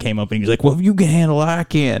bully came up and he was like, "Well, if you can handle it, I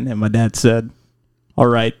can." And my dad said, "All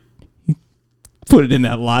right." He put it in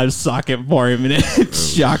that live socket for him, and it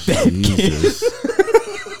shocked that kid. Jesus.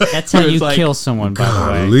 That's how It was you like, kill someone, by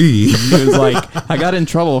the way. Golly. He was like, "I got in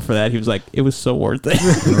trouble for that." He was like, "It was so worth it."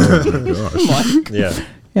 Oh my gosh. I'm like, yeah.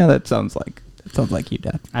 yeah, that sounds like you,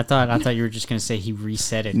 Dad. I thought you were just gonna say he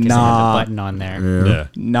reset it because it Nah. had the button on there. Yeah. Yeah.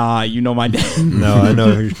 Nah, you know my dad. No, I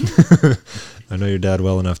know. I know your dad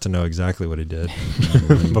well enough to know exactly what he did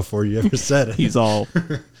before you ever said it. He's all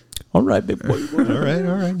right, big boy. all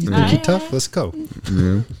right. You think you're tough? Let's go.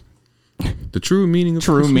 Yeah. The true meaning of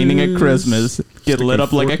True meaning of Christmas. Get lit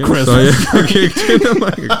up like a Fork in- Christmas. Oh, yeah. Get lit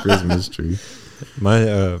like a Christmas tree.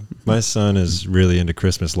 My son is really into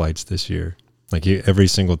Christmas lights this year. Like every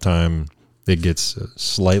single time it gets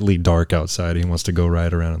slightly dark outside, he wants to go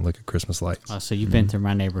ride around and look at Christmas lights. Oh, so you've been through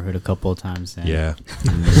my neighborhood a couple of times then. Yeah,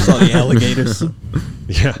 Saw the alligators.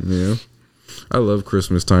 yeah. Yeah. I love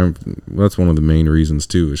Christmas time. That's one of the main reasons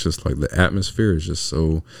too. It's just like the atmosphere is just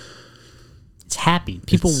so It's happy.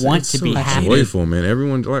 People want to so be happy. joyful, man.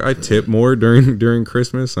 Everyone, like, I tip more during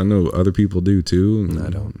Christmas. I know other people do too. And I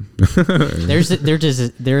don't.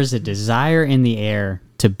 There's a desire in the air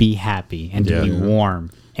to be happy and to be Yeah.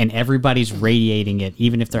 warm, and everybody's radiating it,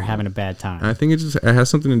 even if they're having a bad time. I think it has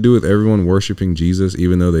something to do with everyone worshiping Jesus,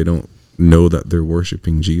 even though they don't know that they're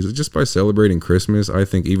worshiping Jesus. Just by celebrating Christmas, I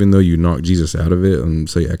think even though you knock Jesus out of it and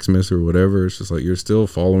say Xmas or whatever, it's just like you're still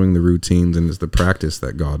following the routines, and it's the practice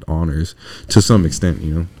that God honors to some extent,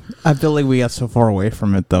 you know. I feel like we got so far away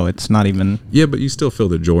from it, though. It's not even. Yeah, but you still feel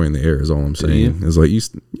the joy in the air. Is all I'm saying. It's like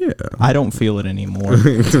yeah. I don't feel it anymore.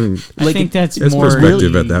 I think that's It's more.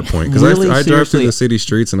 perspective at that point, because really I drive through seriously- the city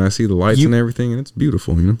streets and I see the lights You- and everything, and it's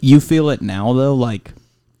beautiful, you know. You feel it now, though. Like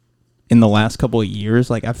in the last couple of years,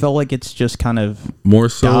 like I felt like it's just kind of More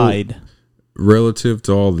so died. relative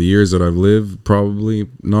to all the years that I've lived, probably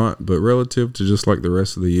not, but relative to just like the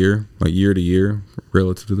rest of the year, like year to year,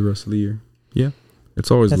 relative to the rest of the year. Yeah,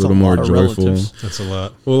 it's always That's a little a more lot of joyful. relatives. That's a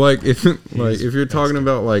lot. Well, like if you're talking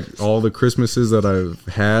about like all the Christmases that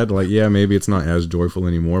I've had, like yeah, maybe it's not as joyful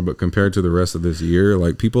anymore, but compared to the rest of this year,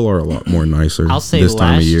 like people are a lot more nicer. I'll say this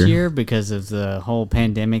time last of year. year, because of the whole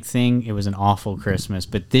pandemic thing, it was an awful Christmas.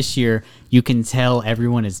 But this year, you can tell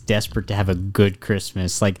everyone is desperate to have a good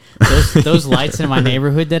Christmas. Like those lights in my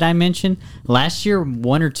neighborhood that I mentioned, last year,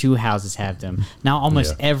 1 or 2 houses have them. Now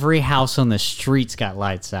almost every house on the streets got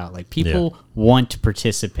lights out. Like people want to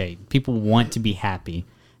participate. People want to be happy.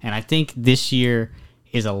 And I think this year,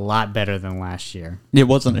 is a lot better than last year. It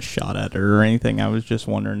wasn't a shot at it or anything. I was just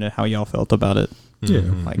wondering how y'all felt about it. Yeah.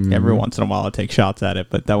 Like every once in a while I take shots at it,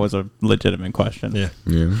 but that was a legitimate question. Yeah.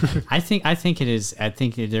 Yeah. I think it is. I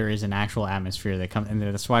think that there is an actual atmosphere that comes, and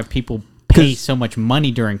that's why people pay so much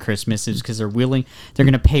money during Christmas, is because they're going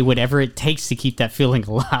to pay whatever it takes to keep that feeling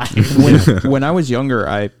alive. When I was younger,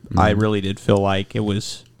 I really did feel like it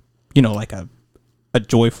was, like a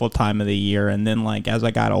joyful time of the year. And then like as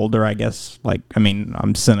I got older, I guess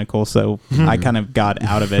I'm cynical, so I kind of got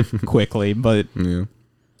out of it quickly. But Yeah.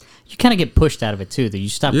 You kind of get pushed out of it too. That you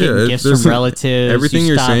stop Yeah, getting gifts there's from relatives. Everything you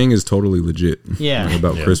you're stop- saying is totally legit. Yeah.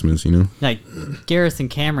 About Yeah. Christmas, like Gareth and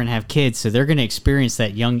Cameron have kids, so they're going to experience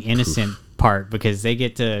that young innocent part because they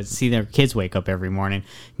get to see their kids wake up every morning.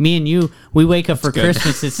 Me and you, we wake up for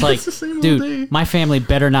Christmas. It's like, dude, my family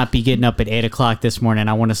better not be getting up at 8:00 this morning.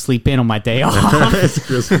 I want to sleep in on my day off. It's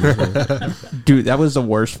Christmas. dude, that was the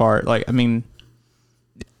worst part. Like, I mean,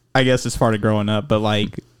 I guess it's part of growing up, but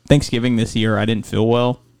like Thanksgiving this year, I didn't feel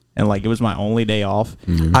well. And like it was my only day off.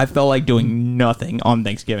 I felt like doing nothing on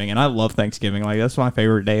Thanksgiving, and I love Thanksgiving. Like that's my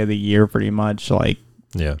favorite day of the year, pretty much. Like,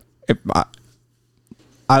 Yeah.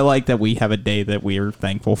 I like that we have a day that we are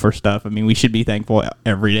thankful for stuff. I mean, we should be thankful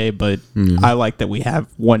every day, but I like that we have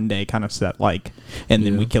one day kind of set, and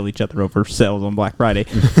then we kill each other over sales on Black Friday.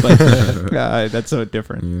 But that's so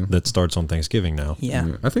different. That starts on Thanksgiving now.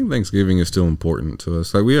 Yeah. I think Thanksgiving is still important to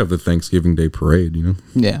us. Like we have the Thanksgiving Day parade,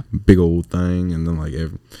 Yeah. big old thing, and then like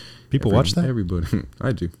People watch that? Everybody,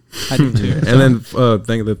 I do. I do too. And then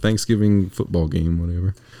the Thanksgiving football game,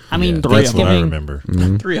 whatever. I mean, Yeah, that's what I Thanksgiving.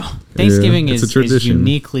 remember. Thanksgiving Yeah, it's a is tradition.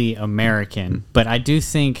 uniquely American, but I do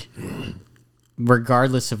think,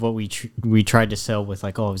 regardless of what we tried to sell with,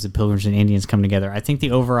 like, oh, it was the Pilgrims and Indians come together, I think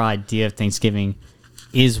the overall idea of Thanksgiving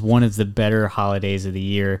is one of the better holidays of the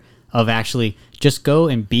year, of actually just go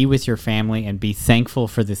and be with your family and be thankful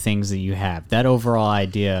for the things that you have. That overall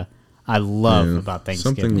idea I love Yeah. about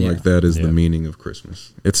Thanksgiving. Something like that is Yeah. the meaning of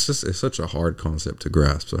Christmas. It's such a hard concept to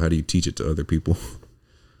grasp. So how do you teach it to other people?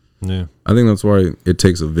 Yeah. I think that's why it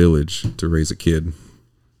takes a village to raise a kid.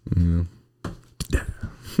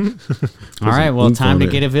 All right, well, oomph time on to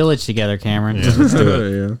it. get a village together, Cameron.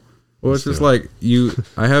 Yeah. Well, it's just like you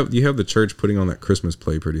have the church putting on that Christmas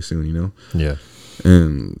play pretty soon, Yeah.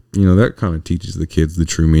 and that kind of teaches the kids the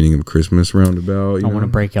true meaning of Christmas roundabout. I want to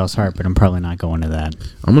break y'all's heart, but I'm probably not going to that.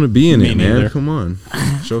 I'm gonna be in Me it, man. neither. Come on,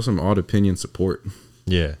 show some odd opinion support.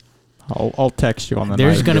 Yeah. I'll text you on the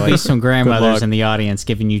There's night. going to be some grandmothers luck. in the audience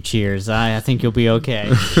giving you cheers. I think you'll be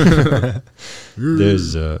okay.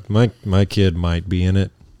 There's my kid might be in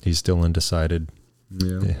it. He's still undecided.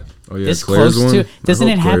 Yeah. Oh yeah. This Claire's close one. to doesn't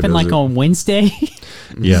I it hope Claire happen does like it. on Wednesday?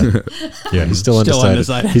 Yeah. Yeah, he's still Still undecided.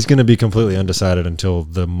 undecided. He's going to be completely undecided until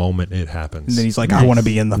the moment it happens. And then he's like, I want to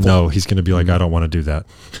be in the No, he's going to be like, I don't want to do that.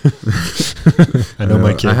 I know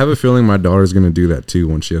my kid. I have a feeling my daughter's gonna do that too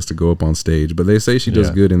when she has to go up on stage. But they say she does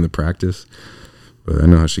Yeah. good in the practice. But I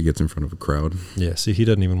know how she gets in front of a crowd. Yeah, see, he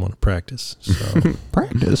doesn't even want to practice. So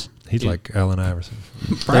practice. he's like Allen Iverson.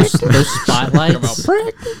 those spotlights,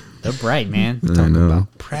 they're bright, man. I know.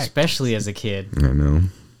 Especially as a kid. I know.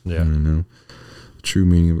 Yeah. I know. True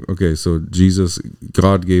meaning of so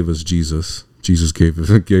God gave us Jesus. Jesus gave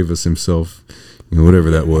us himself.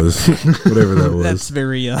 Whatever that was. Whatever that was. That's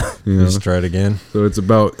very you know? Let's try it again. So it's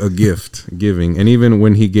about a gift, giving. And even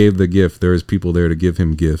when he gave the gift, there was people there to give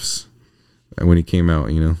him gifts. And when he came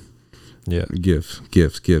out, Yeah. gifts,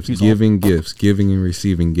 He's giving gifts, giving and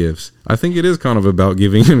receiving gifts. I think it is kind of about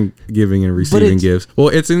giving and receiving it's- gifts. Well,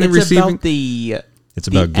 it's in the it's receiving. about the It's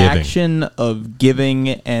about giving. action of giving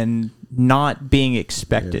and not being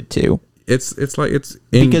expected to, it's like it's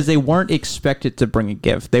in, because they weren't expected to bring a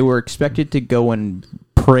gift. They were expected to go and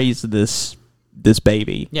praise this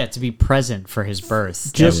baby. Yeah, to be present for his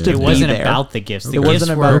birth. Just it to be wasn't there. about the gifts. The It gifts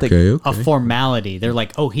wasn't were about the okay. a formality. They're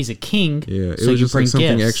like, oh, he's a king. Yeah, it so was you just bring like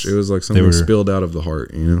something gifts. extra. It was like something were- spilled out of the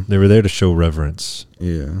heart. They were there to show reverence.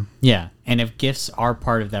 Yeah. Yeah, and if gifts are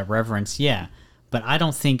part of that reverence, yeah. But I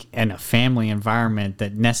don't think in a family environment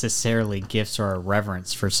that necessarily gifts are a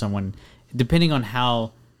reverence for someone, depending on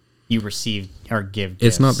how you receive or give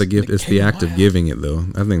gifts. It's not the gift; it's the act of giving it, though.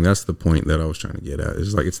 I think that's the point that I was trying to get at.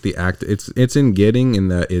 It's like it's the act. It's in getting,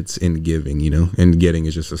 and that it's in giving. And getting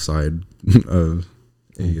is just a side of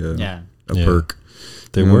a Yeah. Yeah. perk.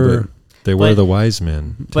 They You know, were But- the wise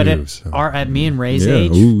men too. But at, so. at me and Ray's Yeah.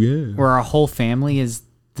 age, Ooh, yeah. where our whole family is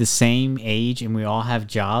the same age and we all have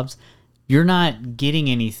jobs, you're not getting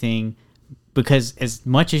anything because as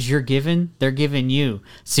much as you're giving, they're giving you.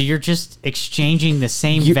 So you're just exchanging the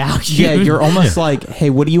same value. Yeah, you're almost like, hey,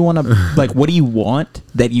 what do you want to like? What do you want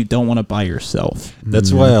that you don't want to buy yourself?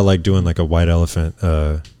 That's why I like doing like a white elephant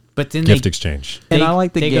but then gift they, exchange. And They- I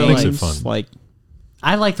like the they go games Makes it fun. like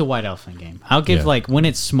I like the white elephant game. I'll give Yeah. like when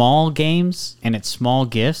it's small games and it's small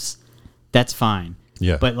gifts, that's fine.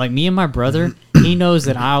 Yeah. But like me and my brother, he knows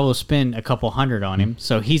that I will spend a couple hundred on him,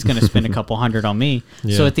 so he's going to spend a couple hundred on me. So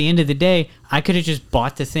Yeah. at the end of the day, I could have just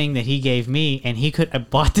bought the thing that he gave me, and he could have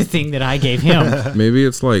bought the thing that I gave him. Maybe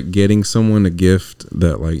it's like getting someone a gift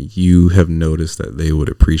that like you have noticed that they would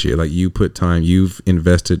appreciate. Like you put time, you've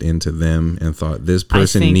invested into them and thought this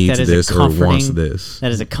person think needs that is a this or wants comforting- this.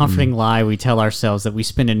 That is a comforting lie we tell ourselves, that we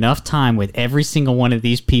spend enough time with every single one of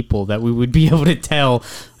these people that we would be able to tell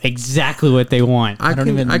exactly what they want. I don't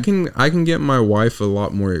can even- I can get my wife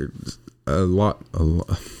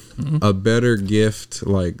a better gift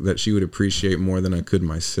like that she would appreciate more than I could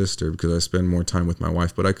my sister, because I spend more time with my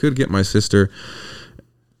wife. But I could get my sister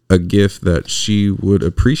a gift that she would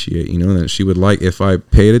appreciate, you know, that she would like if I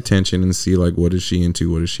paid attention and see like what is she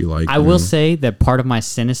into, what is she like. I will say that part of my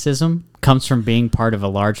cynicism comes from being part of a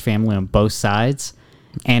large family on both sides.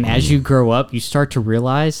 And as you grow up, you start to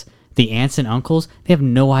realize the aunts and uncles, they have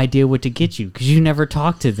no idea what to get you because you never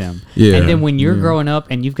talk to them. Yeah. And then when you're growing up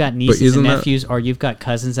and you've got nieces and isn't that- nephews, or you've got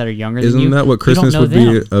cousins that are younger than Isn't you, that what you Christmas don't would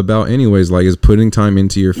know be them. about anyways? Like, is putting time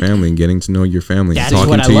into your family and getting to know your family. That and is talking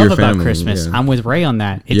what I to love your about family. Christmas. Yeah. I'm with Ray on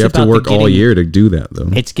that. It's You have about to the work all getting- year to do that, though.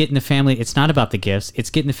 It's getting the family. It's not about the gifts. It's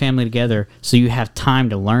getting the family together so you have time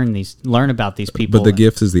to learn about these people. But the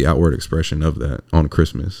gift is the outward expression of that on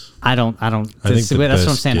Christmas. I don't. I think That's the what I'm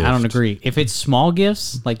best saying. I don't gift- agree. If it's small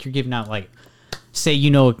gifts, like you're giving out, like, say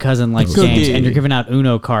you know a cousin likes Cookie. games, and you're giving out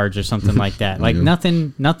Uno cards or something like that. Like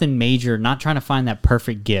nothing major. Not trying to find that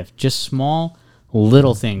perfect gift. Just small,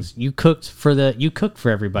 little things. You cooked for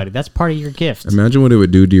everybody. That's part of your gift. Imagine what it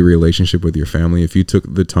would do to your relationship with your family if you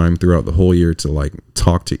took the time throughout the whole year to like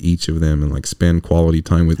talk to each of them and like spend quality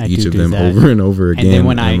time with I each do of do them that. over and over again. And then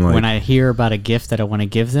when like, I hear about a gift that I want to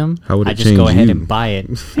give them, How would I it just go change ahead you? and buy it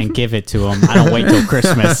and give it to them. I don't wait till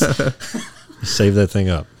Christmas. Save that thing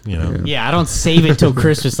up, you know. Yeah, I don't save it till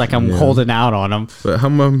Christmas like I'm holding out on them. But how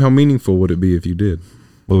meaningful would it be if you did?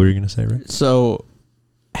 What were you gonna say, Ray? So,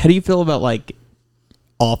 how do you feel about like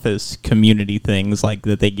office community things like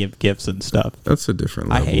that they give gifts and stuff? That's a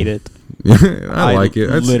different I level. hate it. I like it.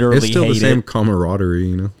 literally it's still the hate same it. camaraderie,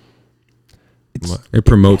 you know. It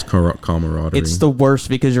promotes camaraderie. It's the worst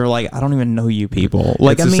because you're like, I don't even know you people.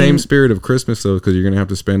 Like, it's the same spirit of Christmas though, because you're gonna have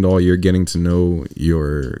to spend all year getting to know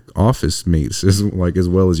your office mates as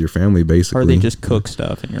well as your family, basically. or they just cook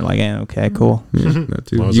stuff, and you're like, okay, cool. Yeah, that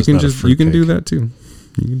too. As long as You it's can not a you can do fruitcake. that too.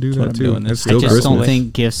 You can do what that I'm too. doing this It's week. I still just Christmas. don't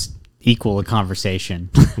think gifts equal a conversation.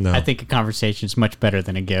 No. I think a conversation is much better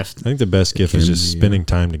than a gift. I think the best gift is can just be, spending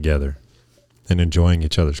time together and enjoying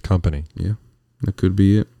each other's company. Yeah, that could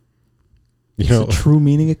be it. You know, true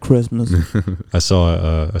meaning of Christmas. I saw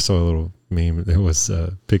a little meme. It was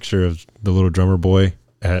a picture of the little drummer boy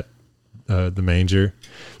at the manger,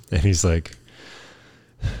 and he's like,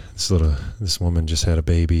 "This woman just had a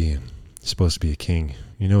baby and she's supposed to be a king.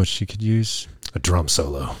 You know what she could use? A drum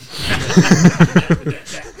solo."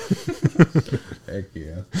 Heck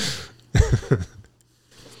yeah.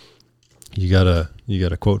 You got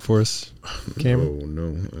a quote for us, Cameron? Oh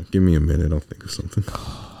no! Give me a minute. I'll think of something.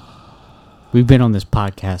 We've been on this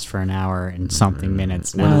podcast for an hour and something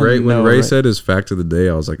minutes When now. Ray no, Ray right. said his fact of the day,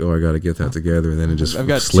 I was like, oh, I got to get that together, and then it just I've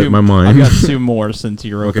got slipped two, my mind. I've got two more since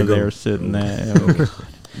you're Okay, over go. there sitting there.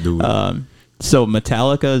 Do it. So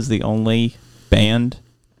Metallica is the only band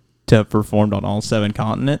to have performed on all 7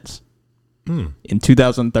 continents. In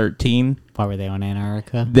 2013, Why were they on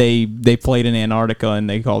Antarctica? they played in Antarctica and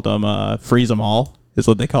they called them Freeze 'em All is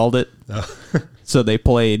what they called it. So they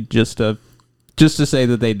played just to say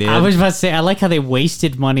that they did. I was about to say, I like how they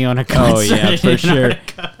wasted money on a concert. oh yeah, for in sure.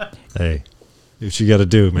 Antarctica. Hey, what you got to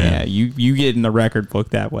do, Yeah, man. you get in the record book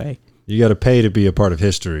that way. You got to pay to be a part of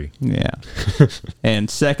history. Yeah. And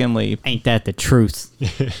secondly, Ain't that the truth?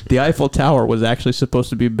 the Eiffel Tower was actually supposed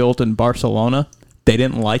to be built in Barcelona. They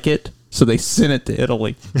didn't like it, so they sent it to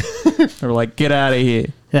Italy. They were like, get out of here.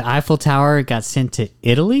 The Eiffel Tower got sent to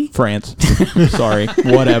Italy? France. Sorry.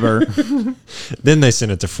 Whatever. Then they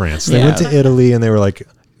sent it to France. They Yeah. went to Italy and they were like,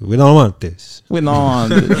 "We don't want this." Went on.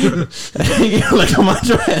 Look on my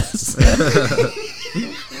dress.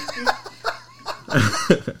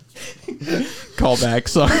 Call back.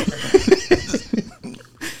 Sorry.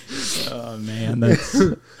 Oh, man. That's...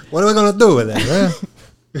 What are we gonna do with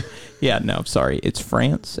that? Yeah, no, sorry. It's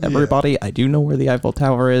France. Everybody, I do know where the Eiffel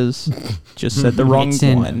Tower is. Just said the wrong It's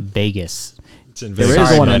in one. Vegas. It's in There Vegas. is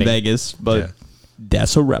Sorry, one in buddy. Vegas, but Yeah.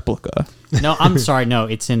 that's a replica. No, I'm sorry. No,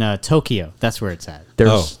 it's in Tokyo. That's where it's at.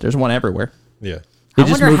 There's one everywhere. Yeah. It I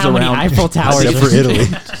just wonder moves how many around. Eiffel Towers. Except for are- Italy.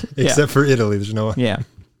 Except for Italy. There's no Yeah.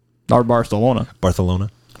 Or Barcelona. Barcelona.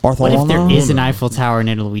 What if there Barcelona. is an Eiffel Tower in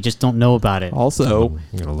Italy? We just don't know about it. Also, I'm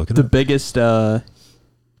going to look it the up. biggest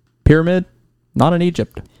pyramid, not in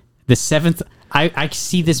Egypt. The seventh. I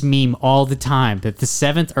see this meme all the time that the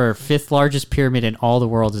 7th or 5th largest pyramid in all the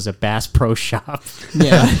world is a Bass Pro Shop.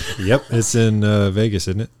 Yeah. Yep. It's in Vegas,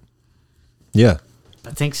 isn't it? Yeah.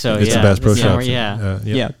 I think so. It's yeah. a Bass Pro Yeah, Shop. Yeah. Yep.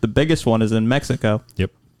 Yeah. The biggest one is in Mexico.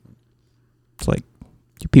 Yep. It's like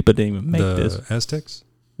you people didn't even make The this. Aztecs?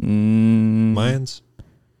 Mayans? Mayans?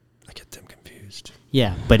 I get them confused.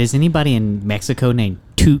 Yeah, but is anybody in Mexico named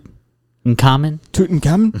Tutankhamun?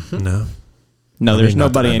 Tutankhamun? No. No, I there's mean,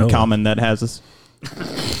 not that nobody I in know of. common that has this.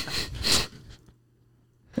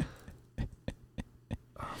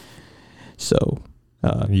 So,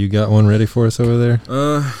 You got one ready for us over there?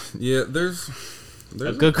 Yeah, there's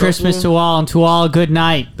A good Christmas to all, and to all a good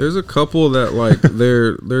night. There's a couple that like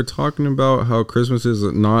they're talking about how Christmas is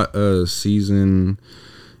not a season.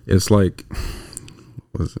 It's like,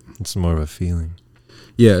 what is it? It's more of a feeling.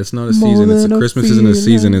 Yeah, it's not a More season. It's than a Christmas isn't a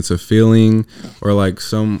season. feeling. It's a feeling, or like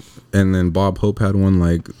some. And then Bob Hope had one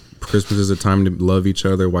like Christmas is a time to love each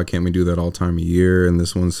other. Why can't we do that all time of year? And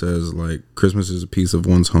this one says like Christmas is a piece of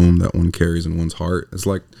one's home that one carries in one's heart. It's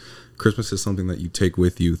like Christmas is something that you take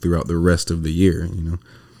with you throughout the rest of the year. You know.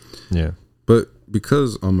 Yeah. But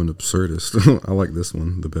because I'm an absurdist, I like this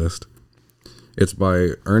one the best. It's by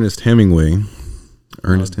Ernest Hemingway.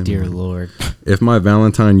 Ernest Oh, dear Hemingway. Lord. If my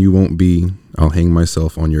Valentine you won't be, I'll hang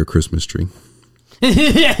myself on your Christmas tree.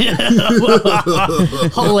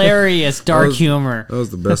 Hilarious, dark humor. That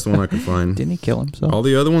was the best one I could find. didn't he kill himself? All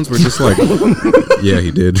the other ones were just like, yeah,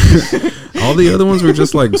 he did. All the other ones were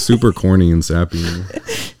just like super corny and sappy.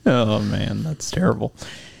 Oh, man, that's terrible.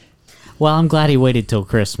 Well, I'm glad he waited till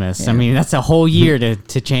Christmas. I mean, that's a whole year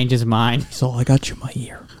to change his mind. So I got you my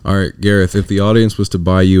ear. All right, Gareth, if the audience was to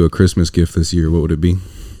buy you a Christmas gift this year, what would it be?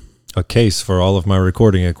 A case for all of my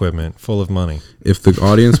recording equipment full of money. If the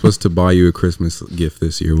audience was to buy you a Christmas gift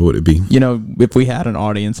this year, what would it be? You know, if we had an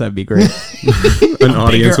audience, that'd be great. An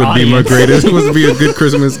audience would be my audience. greatest. Would be a good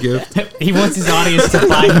Christmas gift. He wants his audience to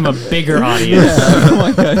buy him a bigger audience. Oh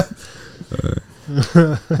my God.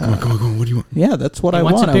 Come on. What do you want? Yeah, that's what He I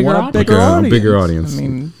wants want. a bigger I want a bigger Okay, a audience. bigger audience. I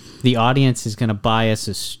mean, The audience is going to buy us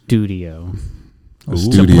a studio A to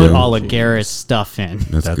studio. put all of Garrett's stuff in.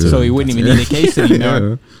 That's That's good. so he wouldn't even need a case anymore.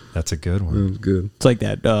 Yeah, That's a good that one. was good. It's like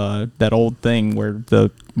that old thing where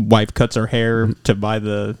the wife cuts her hair to buy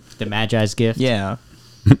the The Magi's gift. yeah.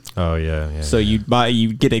 Oh, yeah. Yeah. So you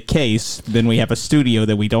get a case, then we have a studio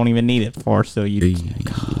that we don't even need it for. So you,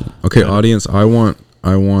 Okay, audience, I want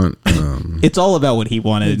it's all about what he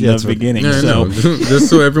wanted in That's the what- beginning. Yeah, I So know. Just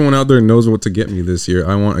so everyone out there knows what to get me this year,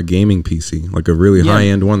 I want a gaming PC, like a really Yeah, high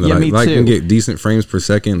end one that yeah, I me can too. get decent frames per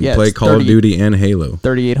second and Yeah, play it's Call of 30 Duty and Halo.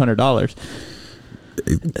 $3,800.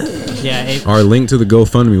 Yeah. Our link to the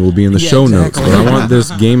GoFundMe will be in the Yeah, show notes. exactly. But I want this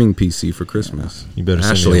gaming PC for Christmas. You better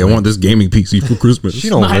send me Ashley, a I link. want this gaming PC for Christmas. She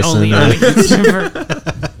don't My listen. only audience.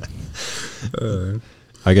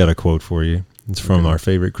 I got a quote for you. It's from our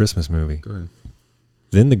favorite Christmas movie. Go ahead.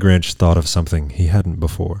 Then the Grinch thought of something he hadn't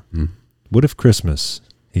before. What if Christmas,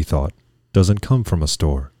 he thought, doesn't come from a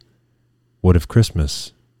store? What if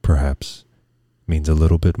Christmas, perhaps, means a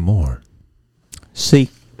little bit more? See,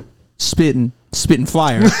 spitting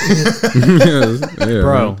fire. Bro,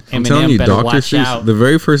 I'm Eminem telling you, better Dr. watch Seuss. out. The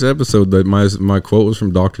very first episode that my quote was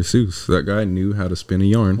from Dr. Seuss. That guy knew how to spin a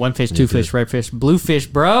yarn. One fish, two fish, red fish, blue fish,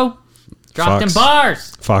 bro. Drop them Fox.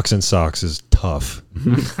 bars. Fox and Socks is tough.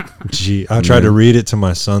 Gee, I tried to read it to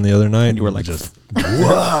my son the other night. And you were like, just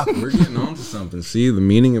We're getting on to something. See, the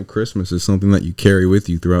meaning of Christmas is something that you carry with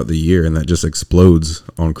you throughout the year, and that just explodes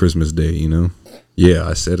on Christmas Day, you know? Yeah,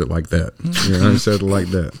 I said it like that. Yeah, I said it like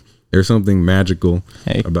that. There's something magical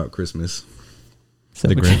Hey. about Christmas. So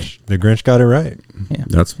the Grinch got it right. Yeah.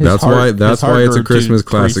 That's His that's heart- why that's his heart why it's a grew to Christmas 3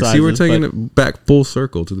 classic. See, we're sizes, taking but- it back full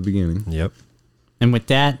circle to the beginning. Yep. And with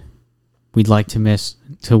that, we'd like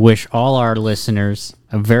to wish all our listeners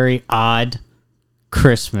a very odd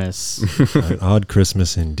Christmas. An odd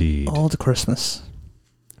Christmas indeed. All the Christmas.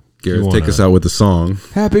 Gareth, You take wanna- us out with the song.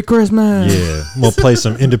 Happy Christmas. Yeah. We'll play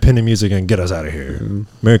some independent music and get us out of here.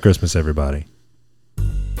 Merry Christmas, everybody.